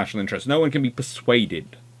the pure national interest. No one can be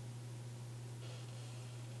persuaded.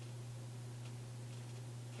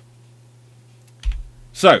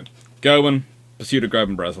 So, Goeben, pursuit of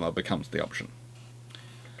Goeben-Breslau becomes the option.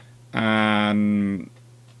 And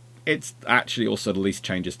it's actually also the least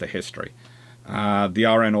changes to history. The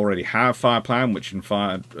RN already have fire plan, which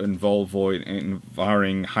involve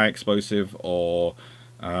firing high explosive or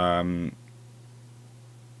common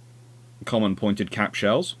pointed cap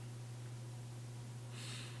shells.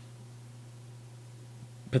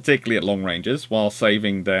 Particularly at long ranges, while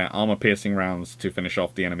saving their armour-piercing rounds to finish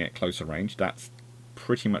off the enemy at closer range. That's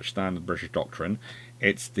pretty much standard British doctrine.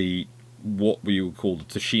 It's what we would call the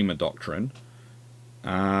Tsushima doctrine.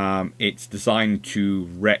 It's designed to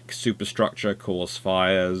wreck superstructure, cause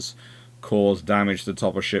fires, cause damage to the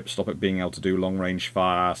top of ships, stop it being able to do long-range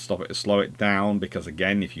fire, slow it down, because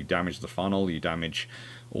again, if you damage the funnel, you damage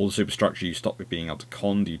all the superstructure, you stop it being able to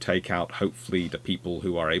cond, you take out, hopefully, the people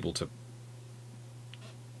who are able to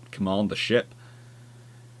command the ship.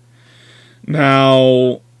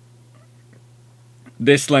 Now,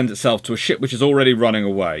 this lends itself to a ship which is already running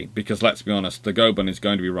away, because let's be honest, the Goeben is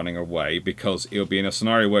going to be running away, because it'll be in a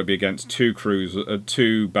scenario where it'll be against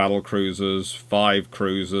two battle cruisers, 5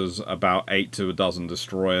 cruisers, about 8 to a dozen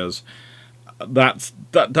destroyers. That's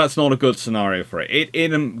not a good scenario for it.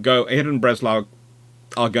 It and Breslau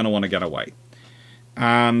are going to want to get away.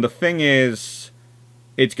 And the thing is,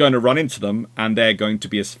 it's going to run into them, and they're going to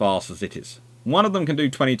be as fast as it is. One of them can do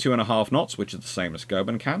 22.5 knots, which is the same as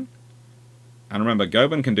Goeben can. And remember,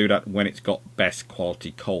 Goeben can do that when it's got best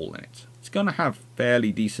quality coal in it. It's going to have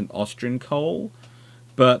fairly decent Austrian coal,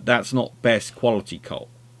 but that's not best quality coal.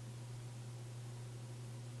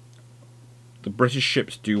 The British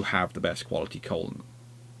ships do have the best quality coal in them.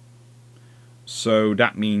 So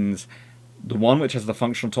that means the one which has the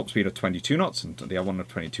functional top speed of 22 knots and the other one of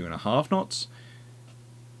 22.5 knots,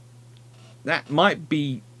 that might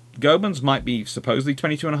be, Goeben's might be supposedly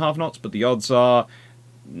 22.5 knots, but the odds are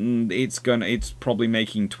it's probably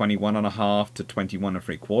making 21.5 to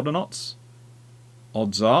 21.75 knots.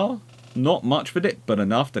 Odds are not much with it, but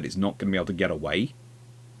enough that it's not going to be able to get away.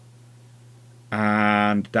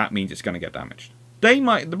 And that means it's going to get damaged.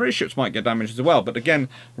 The British ships might get damaged as well, but again,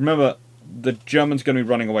 remember, the Germans going to be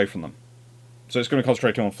running away from them. So it's going to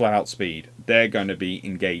concentrate on flat-out speed. They're going to be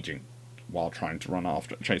engaging while trying to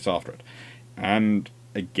chase after it. And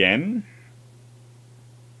again,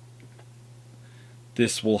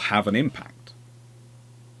 this will have an impact.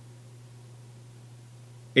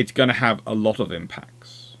 It's going to have a lot of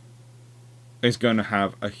impacts. It's going to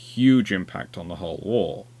have a huge impact on the whole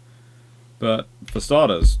war. But for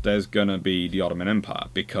starters, there's going to be the Ottoman Empire,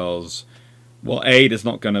 because, well, there's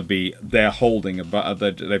not going to be, they've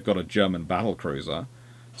got a German battle cruiser,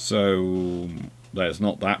 so there's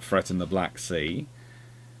not that threat in the Black Sea.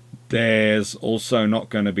 There's also not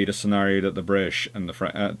going to be the scenario that the British and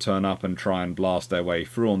turn up and try and blast their way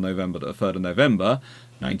through on the 3rd of November,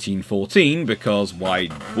 1914, because why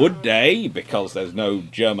would they? Because there's no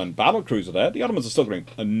German battle cruiser there. The Ottomans are still going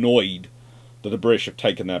to be annoyed that the British have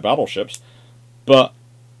taken their battleships, but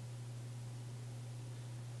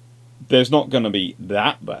there's not going to be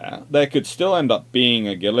that there. There could still end up being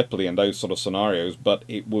a Gallipoli and those sort of scenarios, but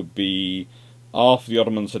it would be after the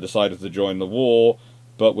Ottomans had decided to join the war,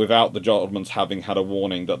 but without the Ottomans having had a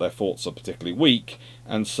warning that their forts are particularly weak.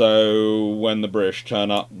 And so when the British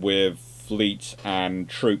turn up with fleets and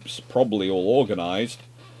troops probably all organised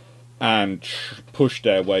and push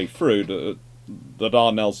their way through, the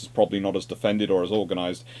Dardanelles is probably not as defended or as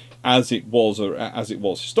organised as it was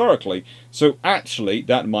historically. So actually,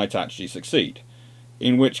 that might actually succeed.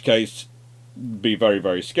 In which case, be very,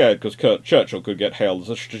 very scared, because Churchill could get hailed as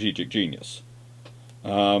a strategic genius.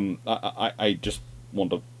 I just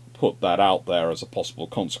want to put that out there as a possible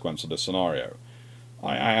consequence of this scenario.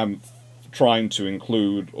 I am trying to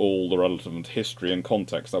include all the relevant history and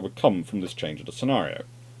context that would come from this change of the scenario.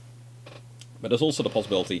 But there's also the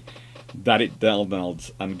possibility that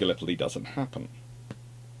Dardanelles and Gallipoli doesn't happen.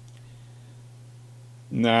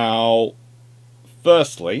 Now,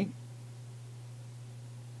 firstly,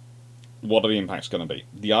 what are the impacts going to be?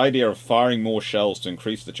 The idea of firing more shells to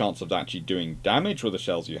increase the chance of actually doing damage with the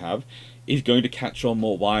shells you have is going to catch on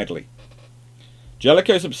more widely.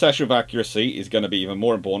 Jellicoe's obsession with accuracy is going to be even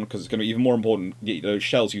more important, because it's going to be even more important that those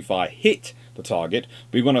shells you fire hit the target,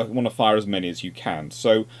 but you want to fire as many as you can.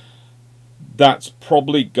 So that's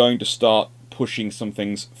probably going to start pushing some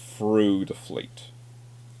things through the fleet.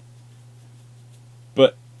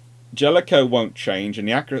 But Jellicoe won't change, and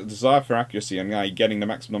the desire for accuracy and getting the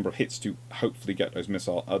maximum number of hits to hopefully get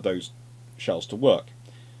those shells to work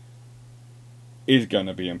is going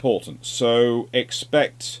to be important. So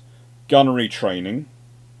expect gunnery training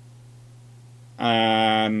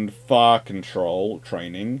and fire control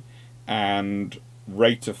training and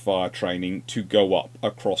rate of fire training to go up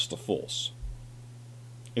across the force.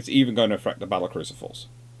 It's even going to affect the battlecruiser force.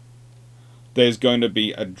 There's going to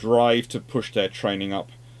be a drive to push their training up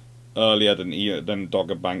earlier than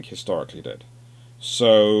Dogger Bank historically did.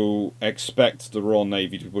 So expect the Royal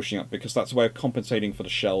Navy to be pushing up, because that's a way of compensating for the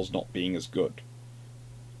shells not being as good.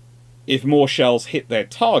 If more shells hit their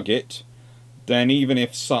target, then even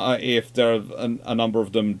if there are a number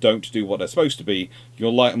of them don't do what they're supposed to be,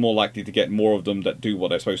 you're more likely to get more of them that do what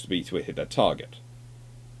they're supposed to be to hit their target.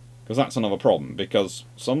 Because that's another problem, because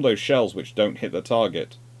some of those shells which don't hit their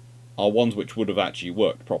target are ones which would have actually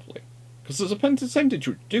worked properly. Because there's a percentage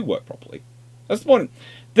which do work properly. That's the point.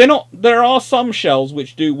 There are some shells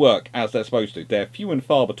which do work as they're supposed to. They're few and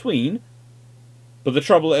far between. But the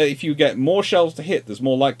trouble, if you get more shells to hit, there's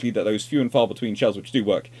more likely that those few and far between shells which do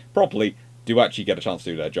work properly do actually get a chance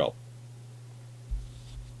to do their job.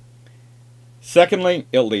 Secondly,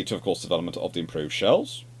 it'll lead to, of course, development of the improved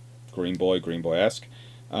shells, Greenboy-esque,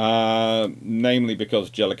 namely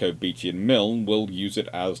because Jellicoe, Beatty, and Milne will use it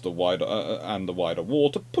as the wider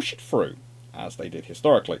war to push it through, as they did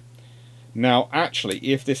historically. Now, actually,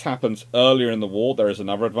 if this happens earlier in the war, there is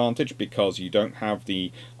another advantage, because you don't have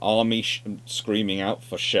the army screaming out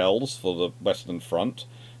for shells for the Western Front,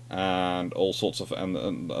 and all sorts of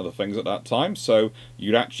and other things at that time. So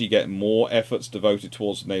you'd actually get more efforts devoted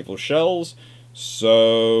towards naval shells.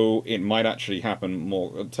 So it might actually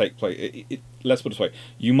take place. Let's put it this way: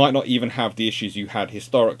 you might not even have the issues you had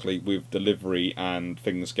historically with delivery and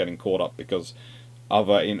things getting caught up, because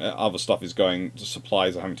other stuff is going.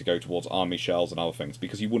 Supplies are having to go towards army shells and other things,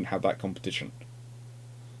 because you wouldn't have that competition.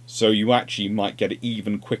 So you actually might get it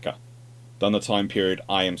even quicker than the time period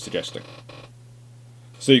I am suggesting.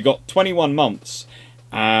 So you've got 21 months,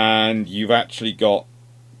 and you've actually got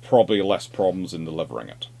probably less problems in delivering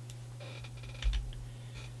it.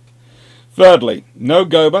 Thirdly, no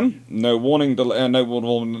Goeben, no warning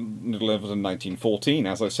delivered in 1914.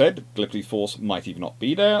 As I said, Gallipoli Force might even not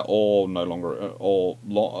be there, or no longer,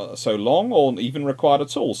 so long, or even required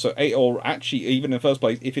at all. So, or actually, even in the first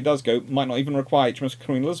place, if it does go, might not even require HMS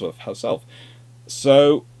Queen Elizabeth herself.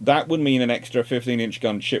 So that would mean an extra 15-inch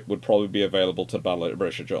gun ship would probably be available to battle at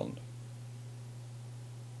British Jutland.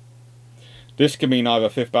 This could mean either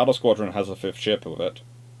 5th Battle Squadron has a 5th ship with it,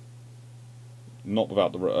 not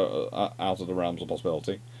without the out of the realms of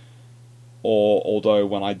possibility. Or, although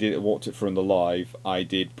when I walked it through in the live, I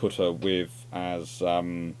did put her with as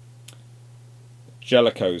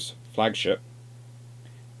Jellicoe's flagship.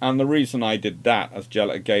 And the reason I did that, as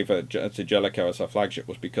gave her to Jellicoe as her flagship,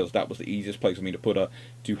 was because that was the easiest place for me to put her,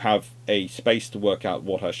 to have a space to work out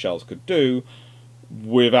what her shells could do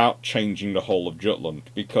without changing the whole of Jutland,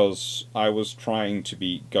 because I was trying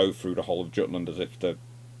to go through the whole of Jutland as if the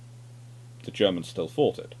Germans still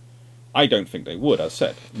fought it. I don't think they would, as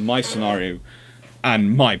said. My scenario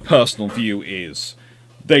and my personal view is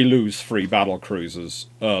they lose 3 battle cruisers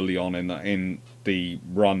early on in the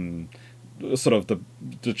run, sort of the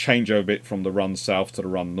changeover bit from the run south to the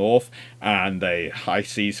run north, and the high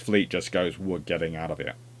seas fleet just goes, we're getting out of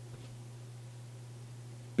here.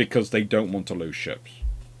 Because they don't want to lose ships.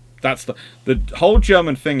 That's the whole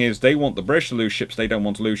German thing is, they want the British to lose ships, they don't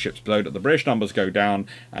want to lose ships, so that the British numbers go down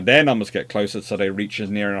and their numbers get closer, so they reach as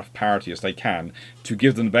near enough parity as they can to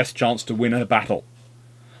give them the best chance to win a battle.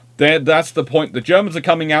 That's the point. The Germans are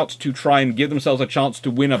coming out to try and give themselves a chance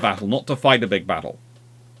to win a battle, not to fight a big battle.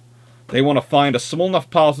 They want to find a small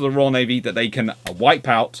enough part of the Royal Navy that they can wipe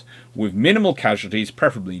out with minimal casualties,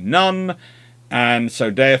 preferably none, and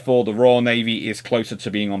so therefore the Royal Navy is closer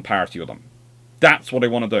to being on parity with them. That's what they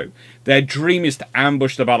want to do. Their dream is to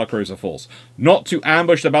ambush the battlecruiser force. Not to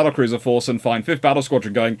ambush the battlecruiser force and find 5th Battle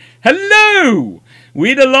Squadron going, hello!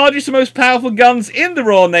 We're the largest and most powerful guns in the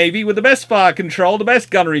Royal Navy with the best fire control, the best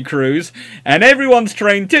gunnery crews, and everyone's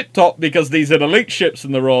trained tip-top because these are the elite ships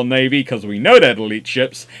in the Royal Navy, because we know they're the elite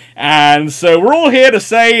ships, and so we're all here to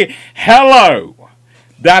say hello.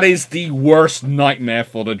 That is the worst nightmare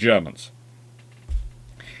for the Germans.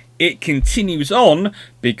 It continues on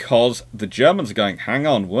because the Germans are going, hang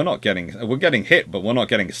on, we're getting hit, but we're not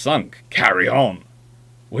getting sunk. Carry on.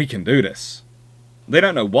 We can do this. They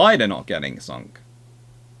don't know why they're not getting sunk,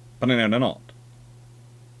 but they know they're not.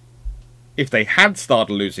 If they had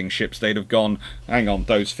started losing ships, they'd have gone, hang on,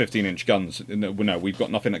 those 15-inch guns, no, we've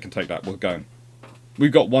got nothing that can take that, we're going.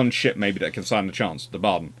 We've got one ship maybe that can stand a chance, the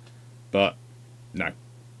Baden, but no.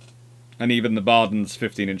 And even the Baden's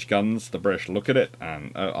 15-inch guns, the British look at it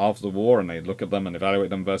and after the war, and they look at them and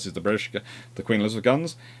evaluate them versus the Queen Elizabeth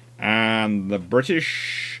guns, and the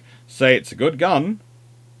British say it's a good gun,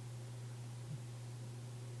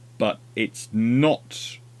 but it's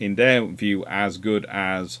not, in their view, as good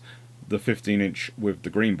as the 15-inch with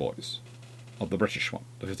the Greenboys of the British one,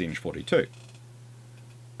 the 15-inch 42.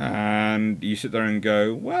 And you sit there and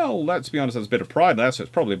go, well, let's be honest, there's a bit of pride there, so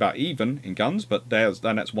it's probably about even in guns, but then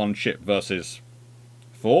that's one ship versus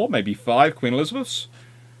 4, maybe 5 Queen Elizabeths.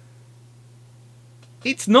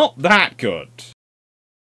 It's not that good.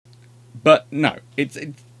 But no,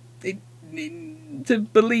 to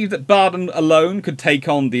believe that Baden alone could take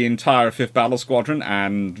on the entire 5th Battle Squadron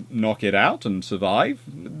and knock it out and survive,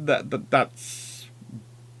 that's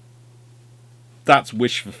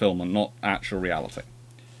wish fulfillment, not actual reality.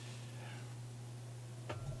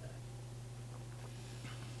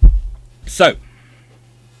 So,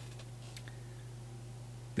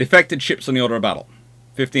 the affected ships on the order of battle.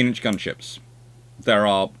 15-inch gunships. There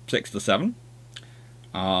are 6 to 7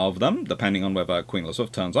 of them, depending on whether Queen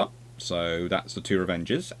Elizabeth turns up. So that's the 2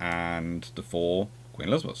 Revengers and the 4 Queen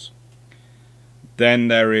Elizabeths. Then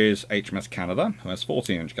there is HMS Canada, who has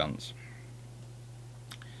 14-inch guns.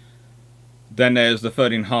 Then there's the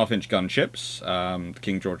 13.5-inch gunships, the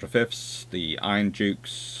King George V's, the Iron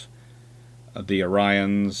Dukes, the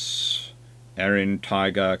Orions, Erin,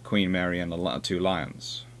 Tiger, Queen Mary, and the 2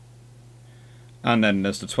 Lions. And then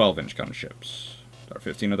there's the 12-inch gunships. There are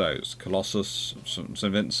 15 of those. Colossus, St.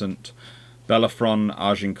 Vincent, Bellerophon,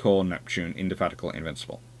 Agincourt, Neptune, Indefatigable,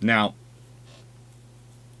 Invincible. Now,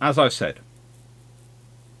 as I've said,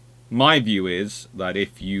 my view is that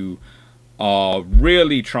if you are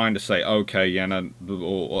really trying to say, okay, yeah, no,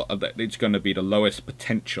 or it's going to be the lowest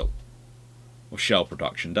potential of shell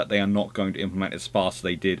production, that they are not going to implement as fast as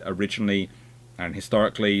they did originally and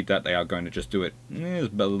historically, that they are going to just do it as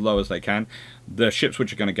low as they can. The ships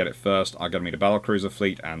which are going to get it first are going to be the battlecruiser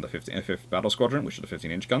fleet and the 5th Battle Squadron, which are the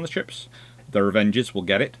 15-inch gun ships. The Revenges will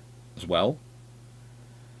get it as well.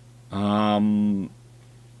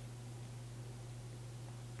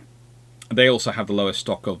 They also have the lowest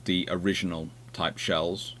stock of the original type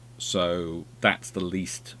shells, so that's the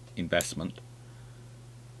least investment.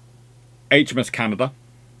 HMS Canada,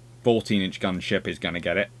 14-inch gunship, is going to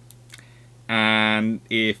get it. And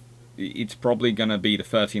if it's probably going to be the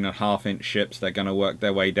 13.5-inch ships, they're going to work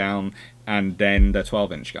their way down, and then the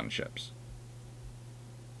 12-inch gunships.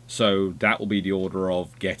 So that will be the order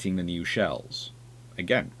of getting the new shells,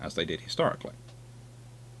 again, as they did historically.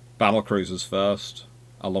 Battlecruisers first,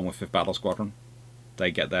 along with 5th Battle Squadron.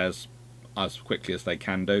 They get theirs as quickly as they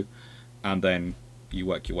can do, and then you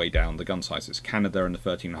work your way down the gun sizes. Canada and the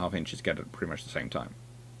 13.5 inches get it at pretty much the same time.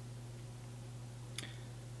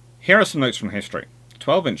 Here are some notes from history.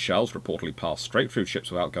 12-inch shells reportedly pass straight through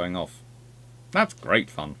ships without going off. That's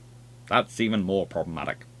great fun. That's even more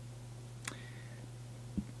problematic.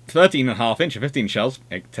 13.5-inch and 15 shells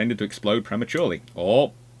tended to explode prematurely,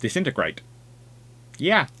 or disintegrate.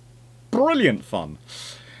 Yeah, brilliant fun.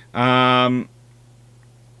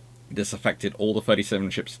 This affected all the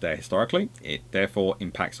 37 ships there historically. It therefore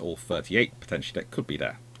impacts all 38 potentially that could be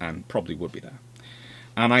there, and probably would be there.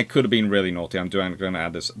 And I could have been really naughty. I'm going to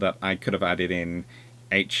add this, that I could have added in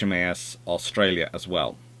HMAS Australia as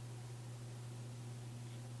well.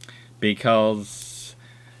 Because,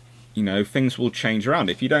 you know, things will change around.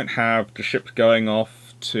 If you don't have the ships going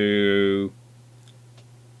off to...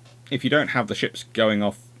 If you don't have the ships going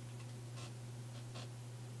off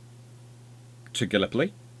to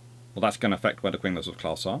Gallipoli, well, that's going to affect where the Queen Elizabeth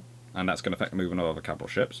class are. And that's going to affect the movement of other capital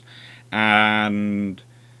ships. And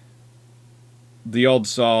the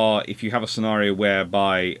odds are, if you have a scenario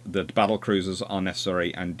whereby the battle cruisers are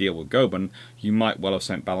necessary and deal with Goeben, you might well have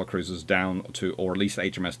sent battle cruisers down to, or at least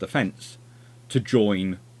HMS Defence, to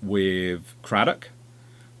join with Craddock,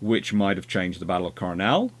 which might have changed the Battle of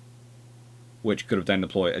Coronel, which could have then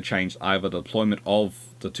changed either the deployment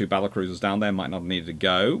of the 2 battle cruisers down there might not have needed to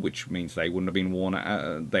go, which means they wouldn't have been worn.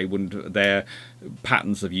 Their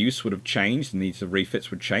patterns of use would have changed, the needs of refits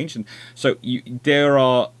would change, and so there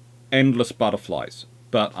are endless butterflies,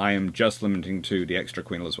 but I am just limiting to the extra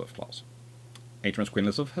Queen Elizabeth class. HMS Queen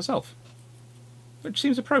Elizabeth herself, which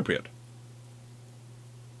seems appropriate.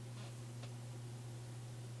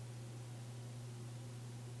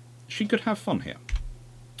 She could have fun here.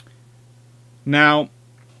 Now,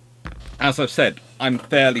 as I've said, I'm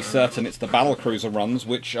fairly certain it's the battlecruiser runs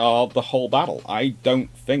which are the whole battle. I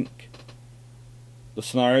don't think the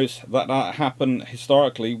scenarios that happen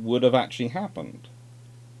historically would have actually happened.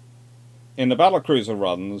 In the battlecruiser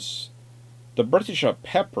runs, the British are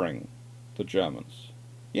peppering the Germans.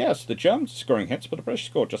 Yes, the Germans are scoring hits, but the British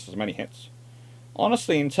score just as many hits.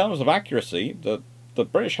 Honestly, in terms of accuracy, the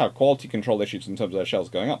British have quality control issues in terms of their shells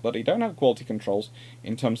going up, but they don't have quality controls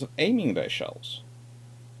in terms of aiming their shells.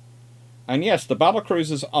 And yes, the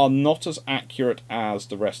battlecruisers are not as accurate as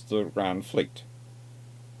the rest of the Grand Fleet,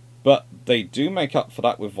 but they do make up for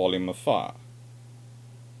that with volume of fire.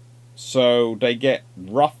 So they get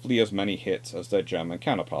roughly as many hits as their German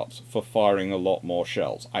counterparts for firing a lot more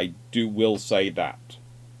shells. I will say that.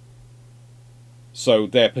 So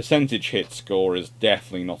their percentage hit score is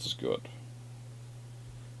definitely not as good.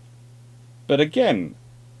 But again,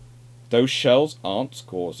 those shells aren't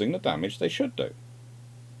causing the damage they should do.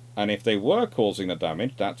 And if they were causing the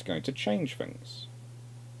damage, that's going to change things.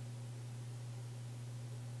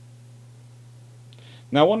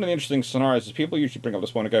 Now, one of the interesting scenarios is people usually bring up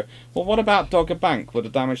this one and go, well, what about Dogger Bank with the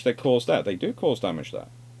damage they caused there? They do cause damage there.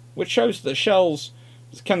 Which shows that shells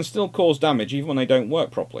can still cause damage even when they don't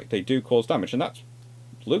work properly. They do cause damage, and that's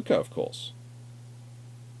Lucca, of course.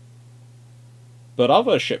 But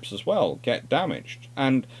other ships as well get damaged.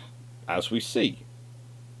 And as we see,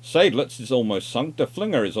 Seydlitz is almost sunk, the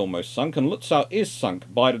Flinger is almost sunk, and Lutzow is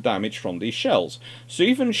sunk by the damage from these shells. So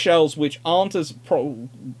even shells which aren't as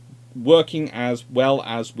working as well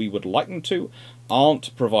as we would like them to,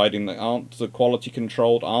 aren't the quality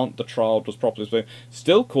controlled, aren't the trial was properly,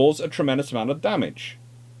 still cause a tremendous amount of damage.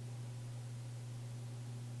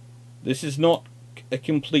 This is not a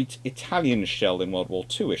complete Italian shell in World War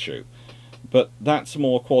II issue, but that's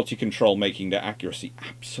more quality control making their accuracy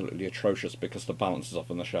absolutely atrocious because the balance is off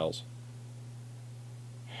in the shells.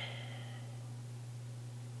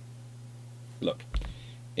 Look,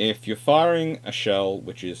 if you're firing a shell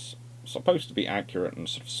which is supposed to be accurate and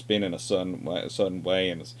sort of spin in a certain way,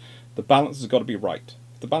 and the balance has got to be right.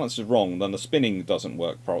 If the balance is wrong, then the spinning doesn't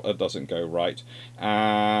work, doesn't go right,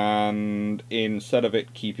 and instead of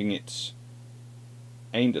it keeping it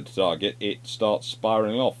aimed at the target, it starts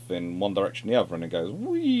spiraling off in one direction or the other, and it goes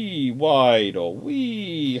wee wide or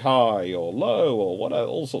wee high or low or whatever,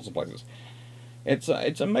 all sorts of places.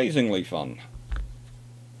 It's amazingly fun.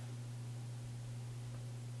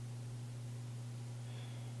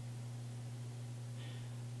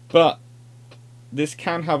 But this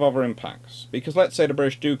can have other impacts, because let's say the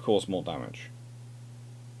British do cause more damage,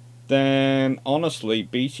 then honestly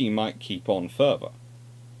BT might keep on further.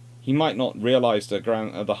 He might not realise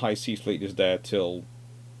the High Seas Fleet is there till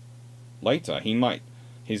later.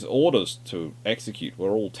 His orders to execute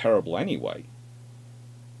were all terrible anyway.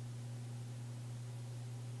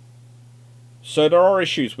 So there are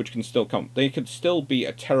issues which can still come. They could still be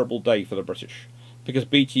a terrible day for the British, because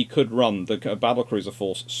BT could run the battlecruiser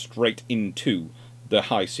force straight into the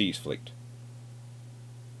High Seas Fleet,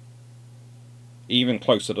 even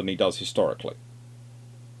closer than he does historically.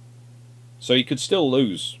 So he could still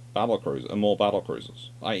lose more battlecruisers.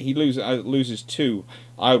 He loses 2,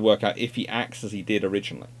 I would work out, if he acts as he did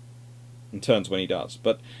originally, and turns when he does.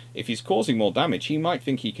 But if he's causing more damage, he might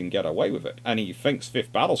think he can get away with it, and he thinks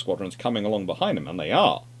 5th Battle Squadron's coming along behind him, and they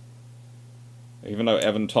are. Even though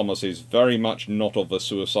Evan Thomas is very much not of the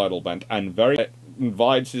suicidal bent, and very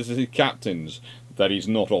advises his captains that he's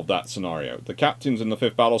not of that scenario. The captains in the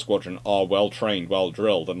 5th Battle Squadron are well trained, well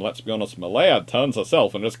drilled, and let's be honest, Malaya turns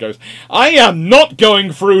herself and just goes, I am not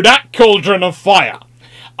going through that cauldron of fire!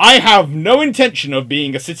 I have no intention of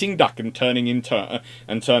being a sitting duck and turning in turn.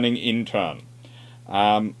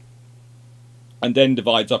 And then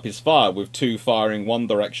divides up his fire with 2 firing one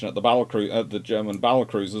direction at the German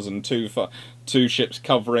battlecruisers, and 2 ships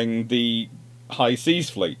covering the High Seas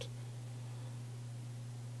Fleet.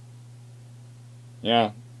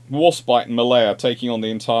 Yeah, Warspite and Malaya taking on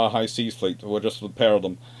the entire High Seas Fleet, or just a pair of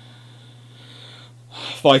them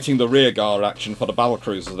fighting the rearguard action for the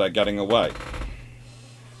battlecruisers they're getting away.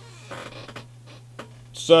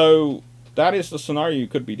 So that is the scenario you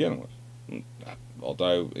could be dealing with.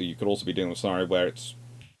 Although you could also be dealing with a scenario where it's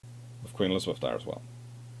with Queen Elizabeth there as well.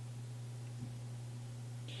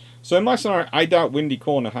 So in my scenario, I doubt Windy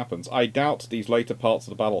Corner happens. I doubt these later parts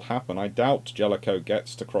of the battle happen. I doubt Jellicoe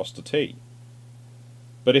gets to cross the T.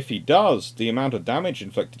 But if he does, the amount of damage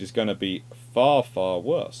inflicted is going to be far, far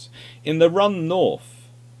worse. In the run north,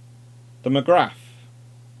 the McGrath,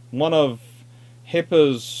 one of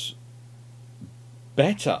Hipper's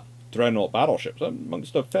better dreadnought battleships,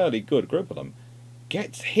 amongst a fairly good group of them,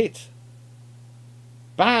 gets hit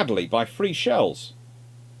badly by 3 shells.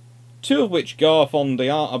 2 of which go off on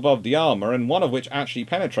above the armour, and 1 of which actually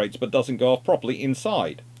penetrates but doesn't go off properly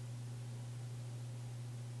inside.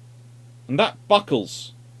 And that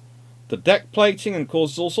buckles the deck plating and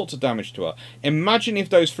causes all sorts of damage to her. Imagine if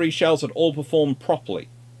those 3 shells had all performed properly.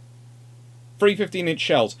 3 15-inch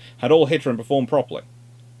shells had all hit her and performed properly.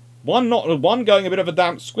 One going a bit of a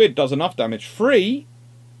damp squid does enough damage. 3,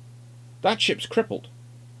 that ship's crippled.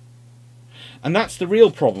 And that's the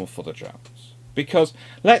real problem for the Germans. Because,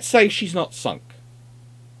 let's say she's not sunk.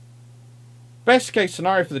 Best case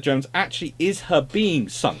scenario for the Germans actually is her being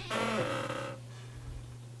sunk.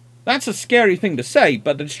 That's a scary thing to say,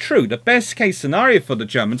 but it's true. The best case scenario for the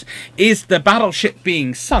Germans is the battleship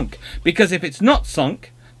being sunk. Because if it's not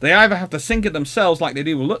sunk, they either have to sink it themselves like they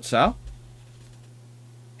do with Lutzow,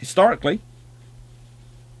 historically,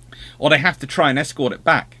 or they have to try and escort it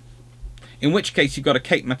back. In which case you've got a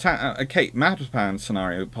Cape Matapan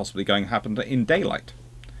scenario possibly going to happen in daylight.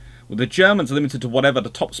 Well, the Germans are limited to whatever the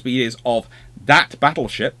top speed is of that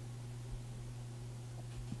battleship.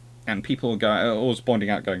 And people are always pointing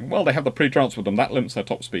out, going, well, they have the pre-trans with them, that limits their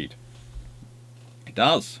top speed. It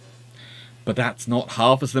does. But that's not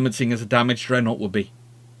half as limiting as a damaged dreadnought would be.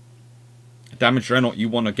 A damaged dreadnought, you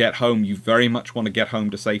want to get home, you very much want to get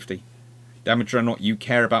home to safety. Damaged dreadnought you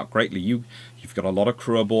care about greatly. You've got a lot of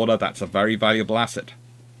crew aboard her, that's a very valuable asset.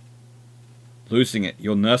 losing it.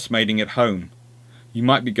 You're nursemaiding at home. You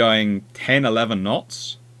might be going 10, 11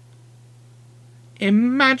 knots.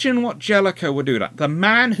 Imagine what Jellicoe would do that. The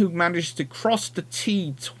man who managed to cross the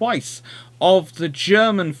T twice of the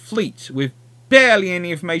German fleet with barely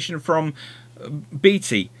any information from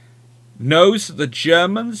Beatty knows that the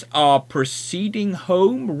Germans are proceeding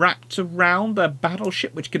home wrapped around their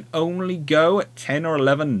battleship which can only go at 10 or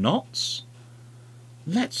 11 knots.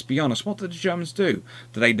 Let's be honest, what did the Germans do?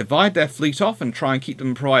 Do they divide their fleet off and try and keep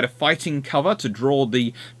them provide a fighting cover to draw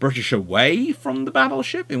the British away from the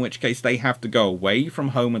battleship, in which case they have to go away from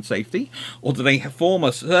home and safety? Or do they form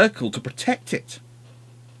a circle to protect it?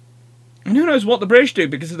 And who knows what the British do,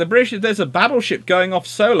 because if there's a battleship going off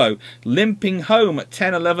solo, limping home at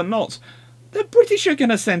 10, 11 knots, the British are going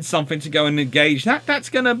to send something to go and engage that. That's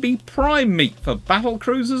going to be prime meat for battle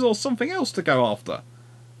cruisers or something else to go after.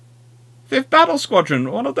 5th Battle Squadron,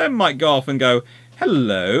 one of them might go off and go,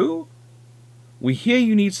 hello, we hear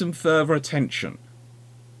you need some further attention.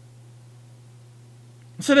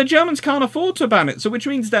 So the Germans can't afford to ban it, so which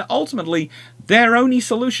means that ultimately their only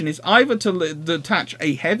solution is either to detach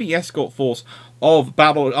a heavy escort force of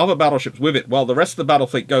other battleships with it while the rest of the battle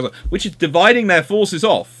fleet goes on, which is dividing their forces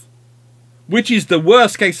off. Which is the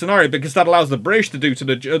worst case scenario, because that allows the British to do to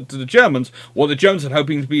the Germans what the Germans are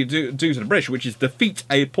hoping to do to the British, which is defeat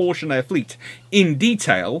a portion of their fleet in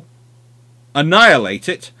detail, annihilate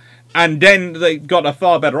it, and then they've got a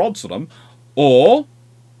far better odds on them. Or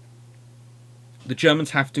the Germans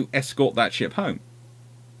have to escort that ship home,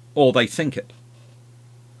 or they sink it.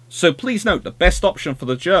 So please note, the best option for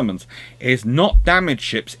the Germans is not damaged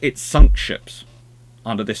ships, it's sunk ships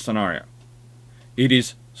under this scenario. It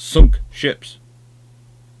is sunk ships.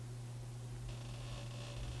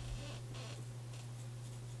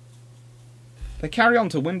 They carry on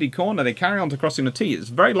to Windy Corner, they carry on to Crossing the T. It's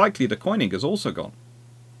very likely the Koenig is also gone.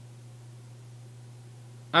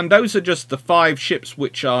 And those are just the 5 ships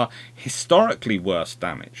which are historically worse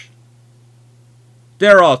damaged.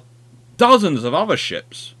 There are dozens of other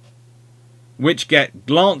ships which get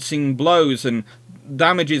glancing blows and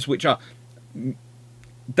damages which are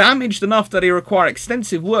damaged enough that they require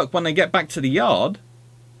extensive work when they get back to the yard.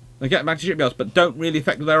 They get back to shipyards, but don't really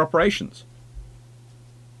affect their operations.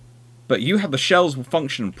 But you have the shells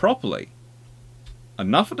function properly.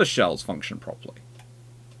 Enough of the shells function properly.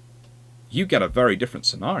 You get a very different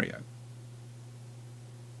scenario.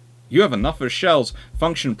 You have enough of the shells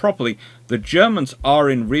function properly. The Germans are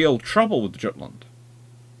in real trouble with Jutland.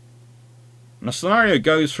 And the scenario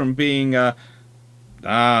goes from being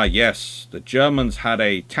yes, the Germans had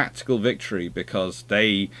a tactical victory because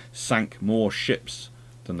they sank more ships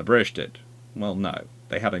than the British did. Well, no,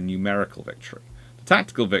 they had a numerical victory. The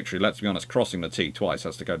tactical victory, let's be honest, crossing the T twice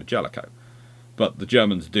has to go to Jellicoe. But the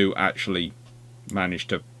Germans do actually manage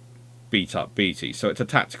to beat up Beatty, so it's a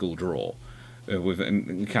tactical draw, with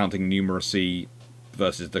counting numeracy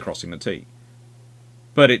versus the crossing the T.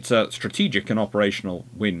 But it's a strategic and operational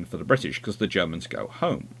win for the British because the Germans go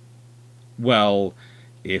home. Well,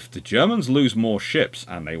 if the Germans lose more ships,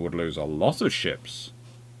 and they would lose a lot of ships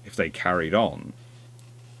if they carried on,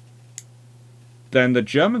 then the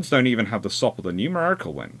Germans don't even have the sop of the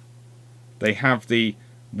numerical win. They have the,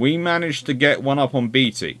 we managed to get one up on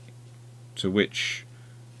Beatty, to which,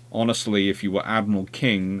 honestly, if you were Admiral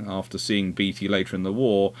King after seeing Beatty later in the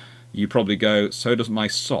war, you probably go, so does my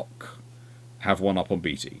sock have one up on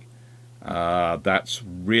Beatty. That's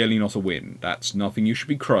really not a win. That's nothing you should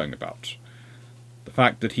be crowing about. The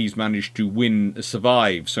fact that he's managed to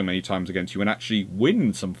survive so many times against you and actually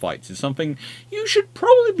win some fights is something you should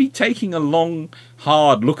probably be taking a long,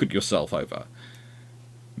 hard look at yourself over.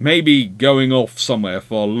 Maybe going off somewhere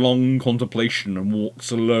for long contemplation and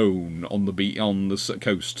walks alone on the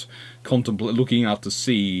coast, looking out to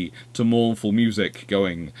sea to mournful music,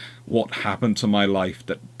 going, "What happened to my life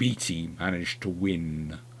that Beatty managed to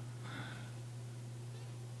win?"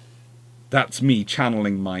 That's me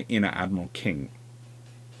channeling my inner Admiral King.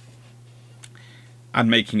 And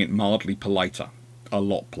making it mildly politer. A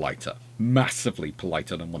lot politer. Massively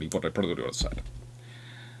politer than what I probably would have said.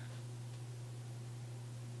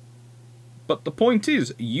 But the point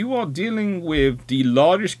is, you are dealing with the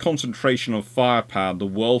largest concentration of firepower the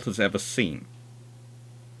world has ever seen.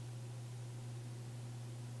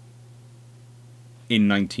 In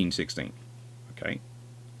 1916. Okay?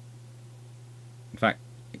 In fact,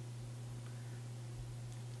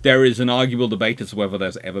 there is an arguable debate as to whether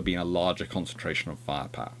there's ever been a larger concentration of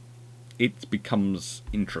firepower. It becomes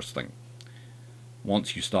interesting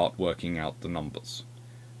once you start working out the numbers.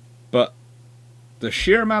 But the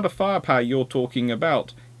sheer amount of firepower you're talking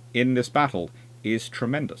about in this battle is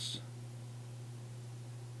tremendous.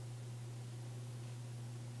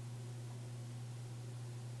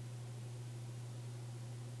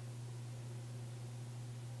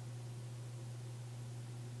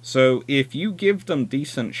 So if you give them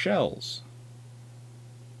decent shells,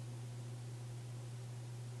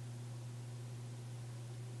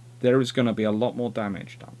 there is going to be a lot more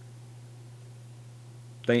damage done.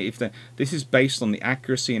 This is based on the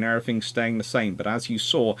accuracy and everything staying the same, but as you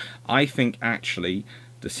saw, I think actually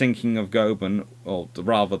the sinking of Goban, or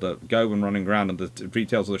rather the Goban running around and the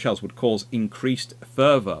details of the shells would cause increased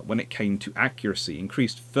fervor when it came to accuracy,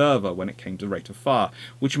 increased fervor when it came to rate of fire,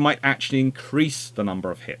 which might actually increase the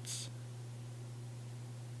number of hits.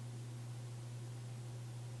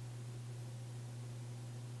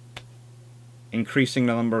 Increasing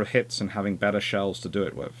the number of hits and having better shells to do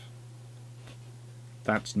it with.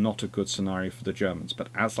 That's not a good scenario for the Germans, but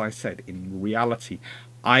as I said, in reality,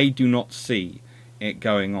 I do not see it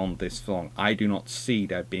going on this long. I do not see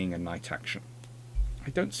there being a night action. I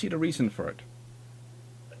don't see the reason for it.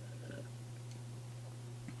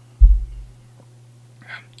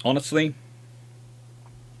 Honestly,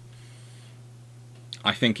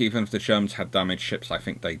 I think even if the Germans had damaged ships, I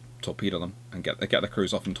think they torpedo them and get the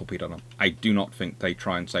crews off and torpedo them. I do not think they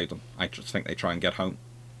try and save them. I just think they try and get home.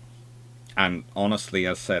 And honestly,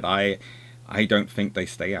 as said, I don't think they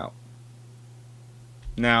stay out.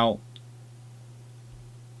 Now,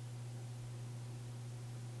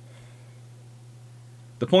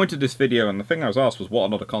 the point of this video, and the thing I was asked was,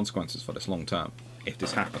 what are the consequences for this long term, if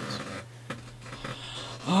this happens?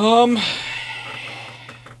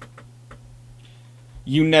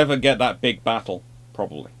 You never get that big battle,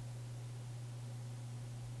 probably.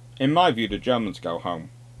 In my view, the Germans go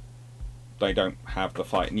home. They don't have the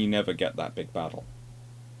fight, and you never get that big battle.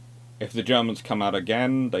 If the Germans come out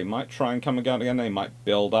again, they might try and come out again. They might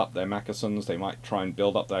build up their Mackesons. They might try and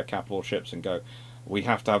build up their capital ships and go, we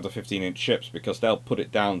have to have the 15-inch ships, because they'll put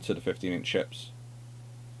it down to the 15-inch ships.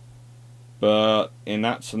 But in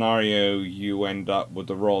that scenario, you end up with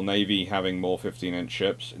the Royal Navy having more 15-inch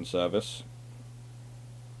ships in service.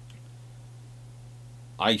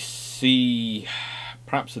 I see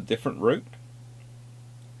perhaps a different route.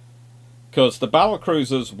 Because the battle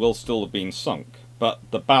cruisers will still have been sunk, but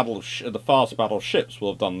the fast battle ships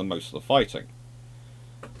will have done the most of the fighting.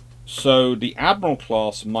 So the Admiral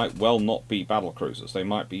class might well not be battle cruisers, they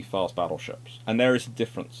might be fast battleships, and there is a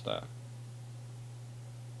difference there.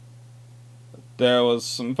 There was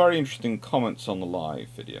some very interesting comments on the live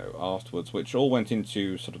video afterwards, which all went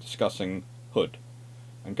into sort of discussing Hood,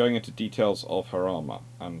 and going into details of her armour,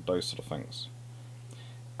 and those sort of things.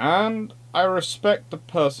 And I respect the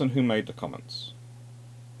person who made the comments.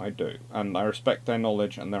 I do. And I respect their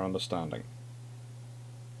knowledge and their understanding.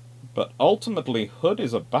 But ultimately, Hood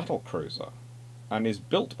is a battle cruiser, and is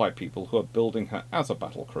built by people who are building her as a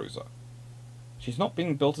battle cruiser. She's not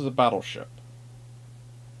being built as a battleship.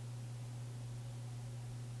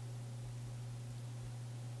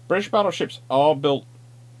 British battleships are built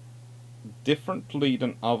differently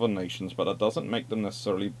than other nations, but that doesn't make them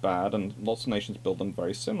necessarily bad, and lots of nations build them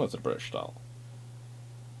very similar to the British style.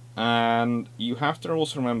 And you have to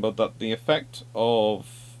also remember that the effect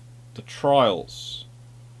of the trials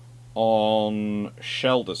on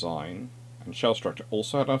shell design and shell structure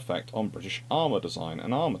also had an effect on British armour design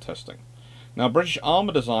and armour testing. Now, British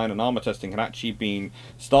armour design and armour testing had actually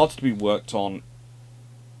started to be worked on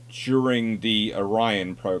during the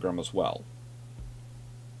Orion program as well.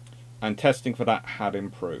 And testing for that had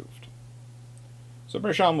improved. So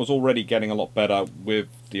British armour was already getting a lot better with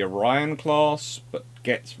the Orion class, but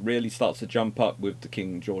really starts to jump up with the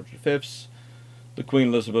King George V's, the Queen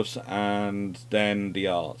Elizabeth's, and then the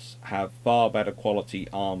R's have far better quality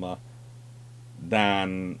armour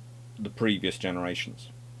than the previous generations.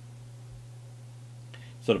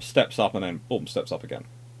 Sort of steps up and then boom, steps up again.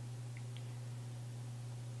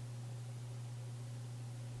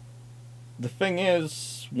 The thing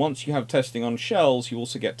is, once you have testing on shells, you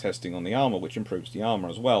also get testing on the armour, which improves the armour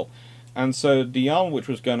as well. And so the armour, which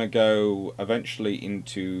was going to go eventually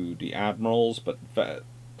into the Admirals, but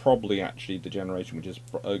probably actually the generation which is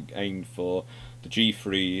aimed for the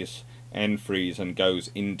G3s, N3s, and goes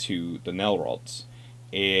into the Nelrods,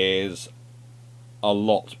 is a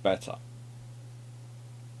lot better.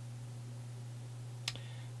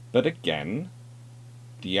 But again,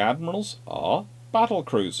 the Admirals are battle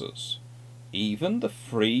cruisers. Even the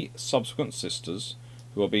 3 subsequent sisters,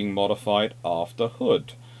 who are being modified after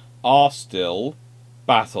Hood, are still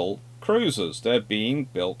battle cruisers. They're being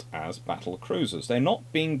built as battle cruisers. They're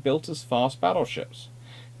not being built as fast battleships.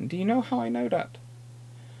 And do you know how I know that?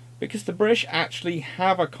 Because the British actually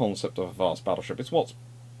have a concept of a fast battleship. It's what's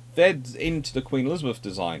fed into the Queen Elizabeth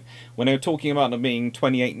design. When they were talking about them being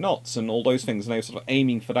 28 knots and all those things, and they were sort of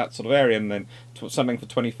aiming for that sort of area, and then something for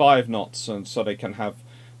 25 knots, and so they can have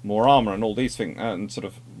more armour and all these things, and sort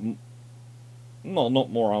of not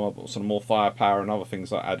more armor, but sort of more firepower and other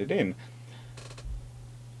things are added in.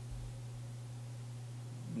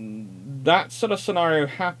 That sort of scenario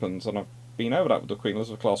happens, and I've been over that with the Queen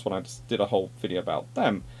Elizabeth class when I just did a whole video about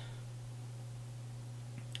them.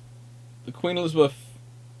 The Queen Elizabeth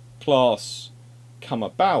class come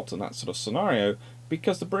about in that sort of scenario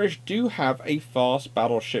because the British do have a fast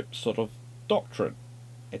battleship sort of doctrine.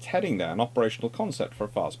 It's heading there, an operational concept for a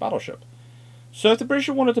fast battleship. So if the British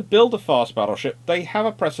wanted to build a fast battleship, they have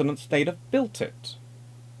a precedent they'd have built it.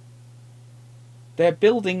 They're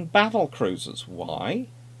building battle cruisers. Why?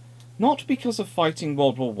 Not because of fighting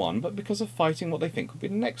World War I, but because of fighting what they think will be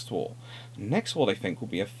the next war. The next war they think will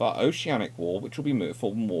be a oceanic war, which will be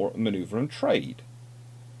for more manoeuvre and trade.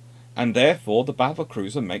 And therefore the battle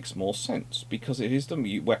cruiser makes more sense, because it is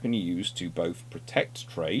the weapon you use to both protect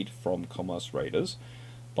trade from commerce raiders,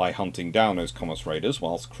 by hunting down those commerce raiders,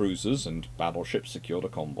 whilst cruisers and battleships secure the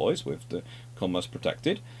convoys with the commerce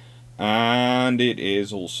protected. And it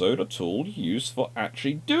is also the tool used for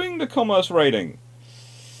actually doing the commerce raiding.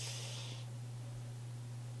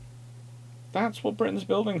 That's what Britain's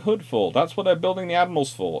building Hood for. That's what they're building the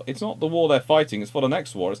Admirals for. It's not the war they're fighting, it's for the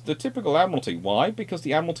next war. It's the typical Admiralty. Why? Because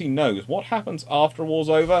the Admiralty knows what happens after a war's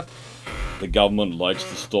over. The government likes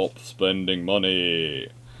to stop spending money.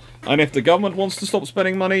 And if the government wants to stop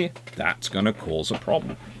spending money, that's going to cause a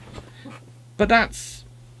problem. But that's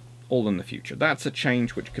all in the future. That's a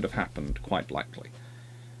change which could have happened, quite likely.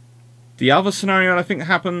 The other scenario I think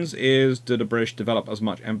happens is, do the British develop as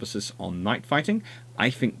much emphasis on night fighting?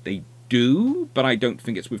 I think they do, but I don't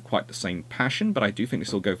think it's with quite the same passion. But I do think they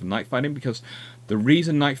still go for night fighting, because the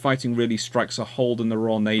reason night fighting really strikes a hold in the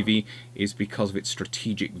Royal Navy is because of its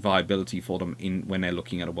strategic viability for them when they're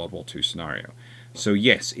looking at a World War II scenario. So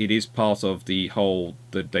yes, it is part of the whole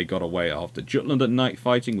that they got away after Jutland at night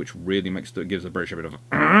fighting, which really gives the British a bit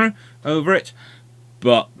of over it.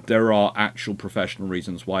 But there are actual professional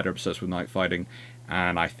reasons why they're obsessed with night fighting,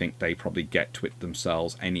 and I think they probably get to it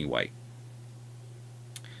themselves anyway.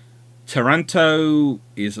 Taranto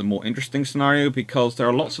is a more interesting scenario, because there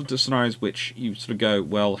are lots of the scenarios which you sort of go,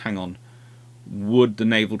 well, hang on, would the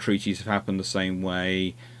naval treaties have happened the same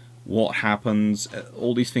way? What happens?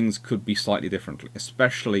 All these things could be slightly different,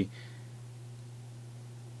 especially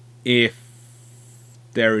if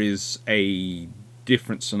there is a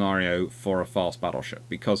different scenario for a fast battleship.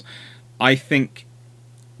 Because I think,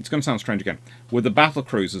 it's going to sound strange again, with the battle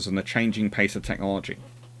cruisers and the changing pace of technology,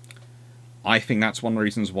 I think that's one of the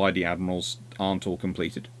reasons why the Admirals aren't all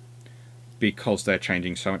completed. Because they're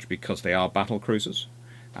changing so much, because they are battle cruisers,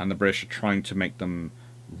 and the British are trying to make them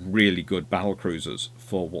really good battle cruisers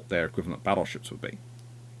for what their equivalent battleships would be.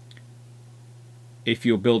 If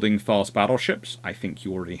you're building fast battleships, I think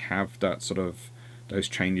you already have that sort of those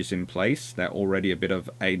changes in place. They're already a bit of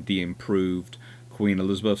the improved Queen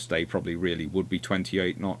Elizabeths. They probably really would be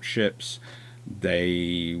 28-knot ships.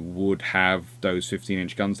 They would have those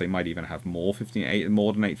 15-inch guns. They might even have more than 8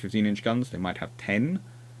 15-inch guns. They might have 10.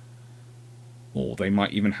 Or they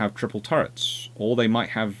might even have triple turrets. Or they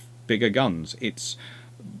might have bigger guns. It's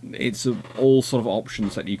all sort of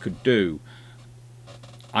options that you could do.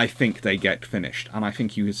 I think they get finished, and I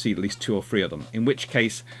think you could see at least 2 or 3 of them. In which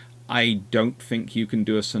case, I don't think you can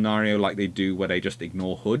do a scenario like they do where they just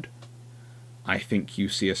ignore Hood. I think you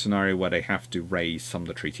see a scenario where they have to raise some of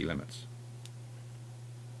the treaty limits.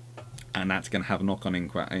 And that's going to have knock-on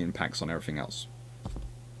impacts on everything else.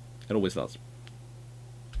 It always does.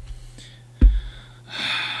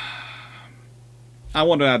 I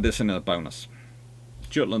want to add this in as a bonus.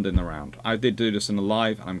 Jutland in the round. I did do this in the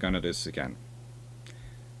live, and I'm going to do this again.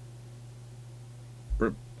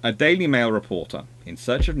 A Daily Mail reporter, in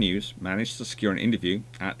search of news, managed to secure an interview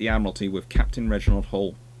at the Admiralty with Captain Reginald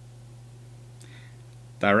Hall,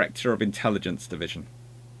 Director of Intelligence Division.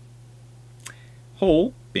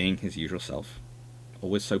 Hall, being his usual self,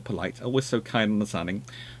 always so polite, always so kind and understanding,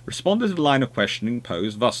 responded to the line of questioning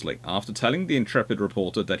posed thusly, after telling the intrepid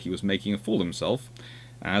reporter that he was making a fool of himself,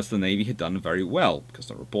 as the Navy had done very well, because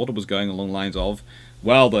the reporter was going along the lines of,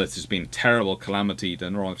 well, this has been a terrible calamity, the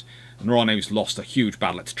Royal Navy's lost a huge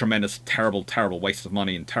battle, it's a tremendous, terrible, terrible waste of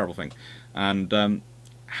money and terrible thing. And,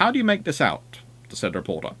 how do you make this out? Said the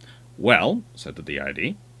reporter. Well, said the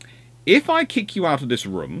DID, if I kick you out of this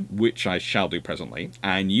room, which I shall do presently,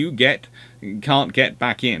 and you can't get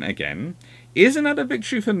back in again, isn't that a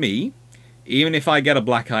victory for me, even if I get a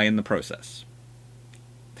black eye in the process?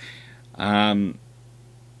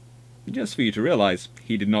 Just for you to realise,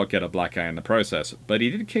 he did not get a black eye in the process, but he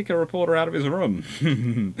did kick a reporter out of his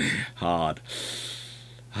room. Hard.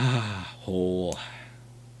 Hall.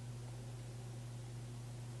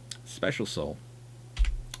 Special soul.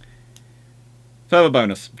 Further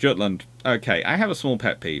bonus, Jutland. Okay, I have a small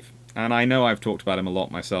pet peeve, and I know I've talked about him a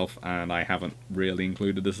lot myself, and I haven't really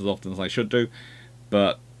included this as often as I should do,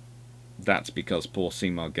 but that's because poor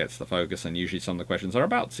Seymour gets the focus, and usually some of the questions are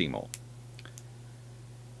about Seymour.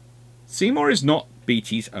 Seymour is not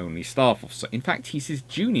BT's only staff officer. In fact, he's his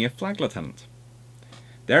junior flag lieutenant.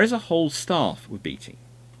 There is a whole staff with BT.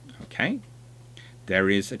 Okay? There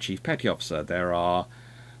is a chief petty officer. There are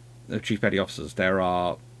chief petty officers. There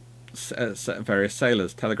are various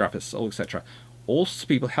sailors, telegraphists, etc. All sorts of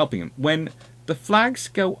people helping him. When the flags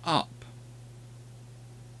go up,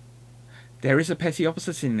 there is a petty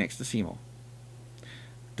officer sitting next to Seymour.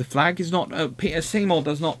 The flag is not... Peter Seymour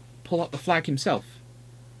does not pull up the flag himself.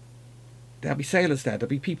 There'll be sailors there. There'll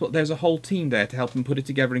be people... There's a whole team there to help him put it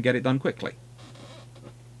together and get it done quickly.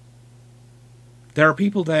 There are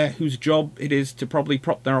people there whose job it is to probably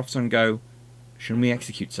prop their officer and go, shouldn't we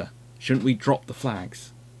execute, sir? Shouldn't we drop the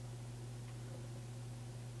flags?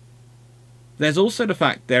 There's also the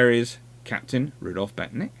fact there is Captain Rudolf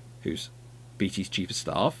Betnick, who's BT's chief of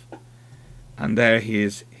staff, and there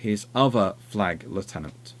is his other flag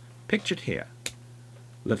lieutenant, pictured here,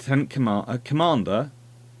 Commander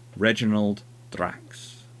Reginald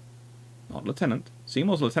Drax. Not lieutenant.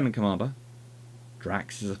 Seymour's lieutenant commander.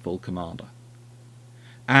 Drax is a full commander.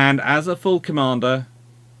 And as a full commander,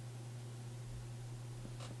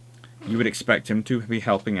 you would expect him to be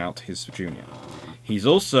helping out his junior. He's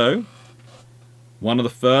also one of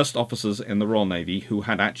the first officers in the Royal Navy who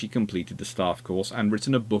had actually completed the staff course and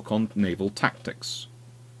written a book on naval tactics.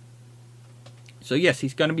 So yes,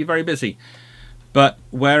 he's going to be very busy. But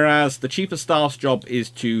whereas the Chief of Staff's job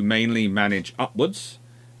is to mainly manage upwards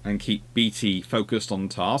and keep BT focused on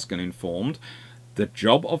task and informed, the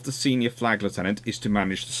job of the Senior Flag Lieutenant is to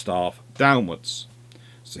manage the staff downwards.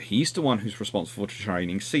 So he's the one who's responsible for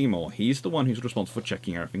training Seymour. He's the one who's responsible for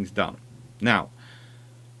checking everything's done. Now,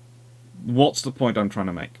 what's the point I'm trying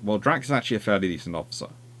to make? Well, Drax is actually a fairly decent officer.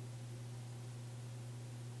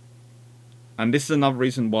 And this is another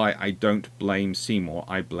reason why I don't blame Seymour,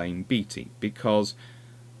 I blame BT. Because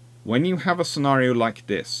when you have a scenario like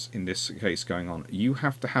this, in this case going on, you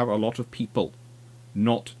have to have a lot of people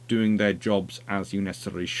not doing their jobs as you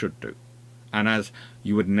necessarily should do. And as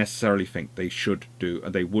you would necessarily think they should do,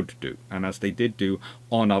 they would do. And as they did do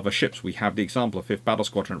on other ships. We have the example of 5th Battle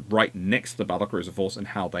Squadron right next to the Battle Cruiser Force and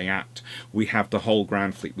how they act. We have the whole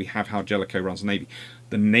Grand Fleet. We have how Jellicoe runs the Navy.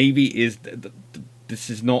 The Navy is... This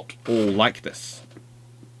is not all like this.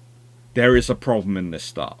 There is a problem in this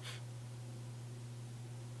staff.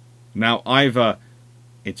 Now, either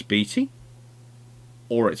it's BT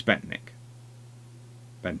or it's Bentic.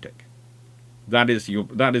 That is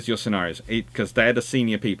your scenarios, because they're the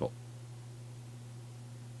senior people.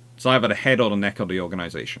 It's either the head or the neck of the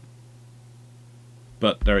organisation.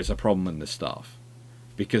 But there is a problem in this staff,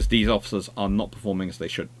 because these officers are not performing as they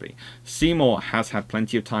should be. Seymour has had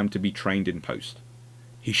plenty of time to be trained in post.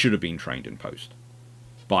 He should have been trained in post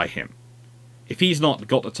by him. If he's not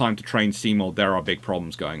got the time to train Seymour, there are big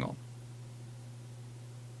problems going on.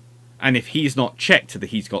 And if he's not checked that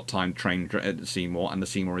he's got time to train Seymour, and the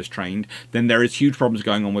Seymour is trained, then there is huge problems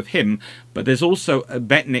going on with him. But there's also a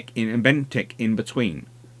Bentic in between,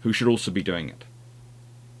 who should also be doing it.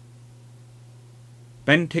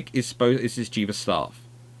 Bentic is his chief of staff.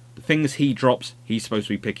 The things he drops, he's supposed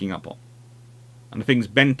to be picking up on. And the things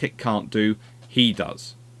Bentic can't do, he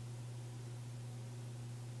does.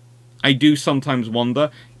 I do sometimes wonder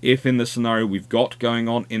if in the scenario we've got going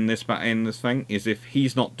on in this thing, is if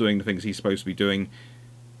he's not doing the things he's supposed to be doing,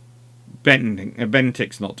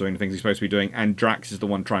 Bentic's not doing the things he's supposed to be doing, and Drax is the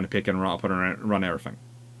one trying to pick and run everything.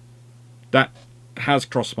 That has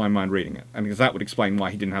crossed my mind reading it, and because that would explain why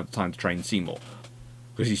he didn't have the time to train Seymour,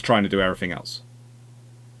 because he's trying to do everything else.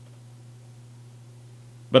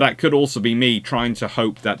 But that could also be me trying to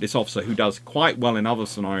hope that this officer, who does quite well in other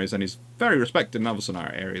scenarios and is very respected in other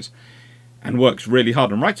scenario areas, and works really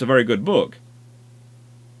hard and writes a very good book,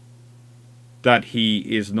 that he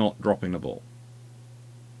is not dropping the ball.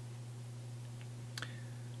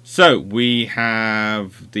 So, we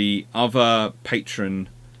have the other patron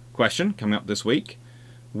question coming up this week,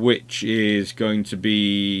 which is going to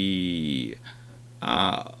be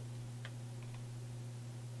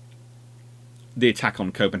the attack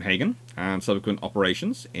on Copenhagen and subsequent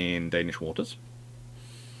operations in Danish waters.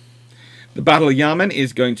 The Battle of Yarmen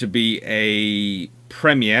is going to be a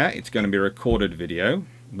premiere. It's going to be a recorded video,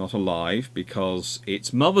 not a live, because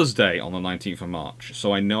it's Mother's Day on the 19th of March.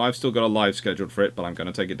 So I know I've still got a live scheduled for it, but I'm going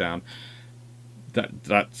to take it down.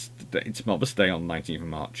 It's Mother's Day on the 19th of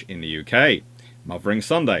March in the UK. Mothering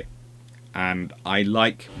Sunday. and I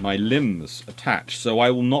like my limbs attached, so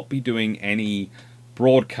I will not be doing any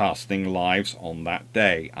broadcasting lives on that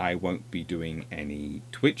day. I won't be doing any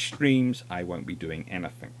Twitch streams. I won't be doing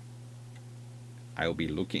anything. I will be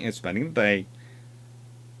looking at spending the day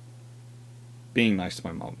being nice to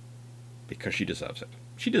my mom, because she deserves it.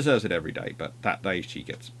 She deserves it every day, but that day she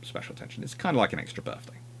gets special attention. It's kind of like an extra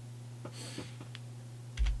birthday.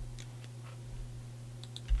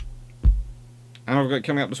 And we've got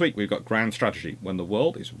coming up this week, we've got Grand Strategy, When the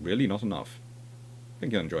World is Really Not Enough. I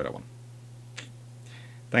think you'll enjoy that one.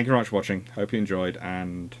 Thank you very much for watching. Hope you enjoyed,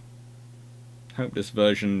 and hope this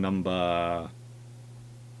version number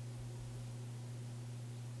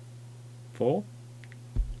 4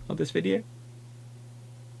 of this video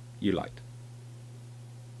you liked.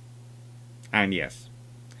 And yes,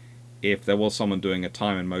 if there was someone doing a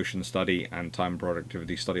time and motion study and time and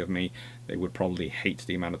productivity study of me, they would probably hate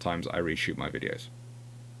the amount of times I reshoot my videos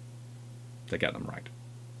to get them right.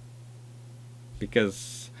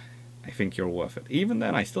 Because I think you're worth it. Even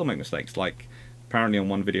then, I still make mistakes. Like, apparently on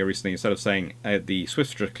one video recently, instead of saying the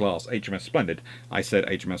Swiftstra class HMS Splendid, I said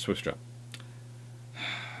HMS Swiftstra.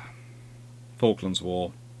 Falklands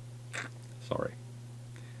War. Sorry.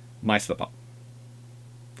 My slip up.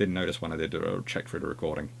 Didn't notice when I did a check through the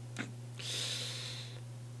recording.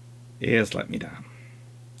 Ears let me down.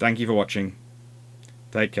 Thank you for watching.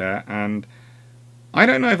 Take care, and I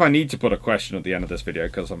don't know if I need to put a question at the end of this video,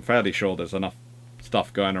 because I'm fairly sure there's enough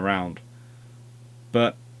stuff going around.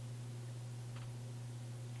 But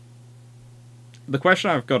the question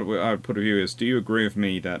I would put to you is, do you agree with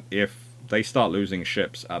me that if they start losing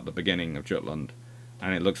ships at the beginning of Jutland,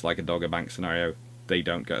 and it looks like a Dogger Bank scenario, they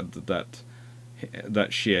don't go,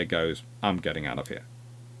 that Shear goes, I'm getting out of here?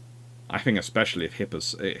 I think especially if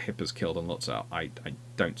Hipper's killed and Lutz out, I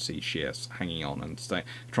don't see Shear hanging on and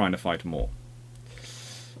trying to fight more.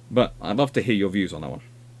 But I'd love to hear your views on that one.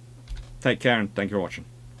 Take care, and thank you for watching.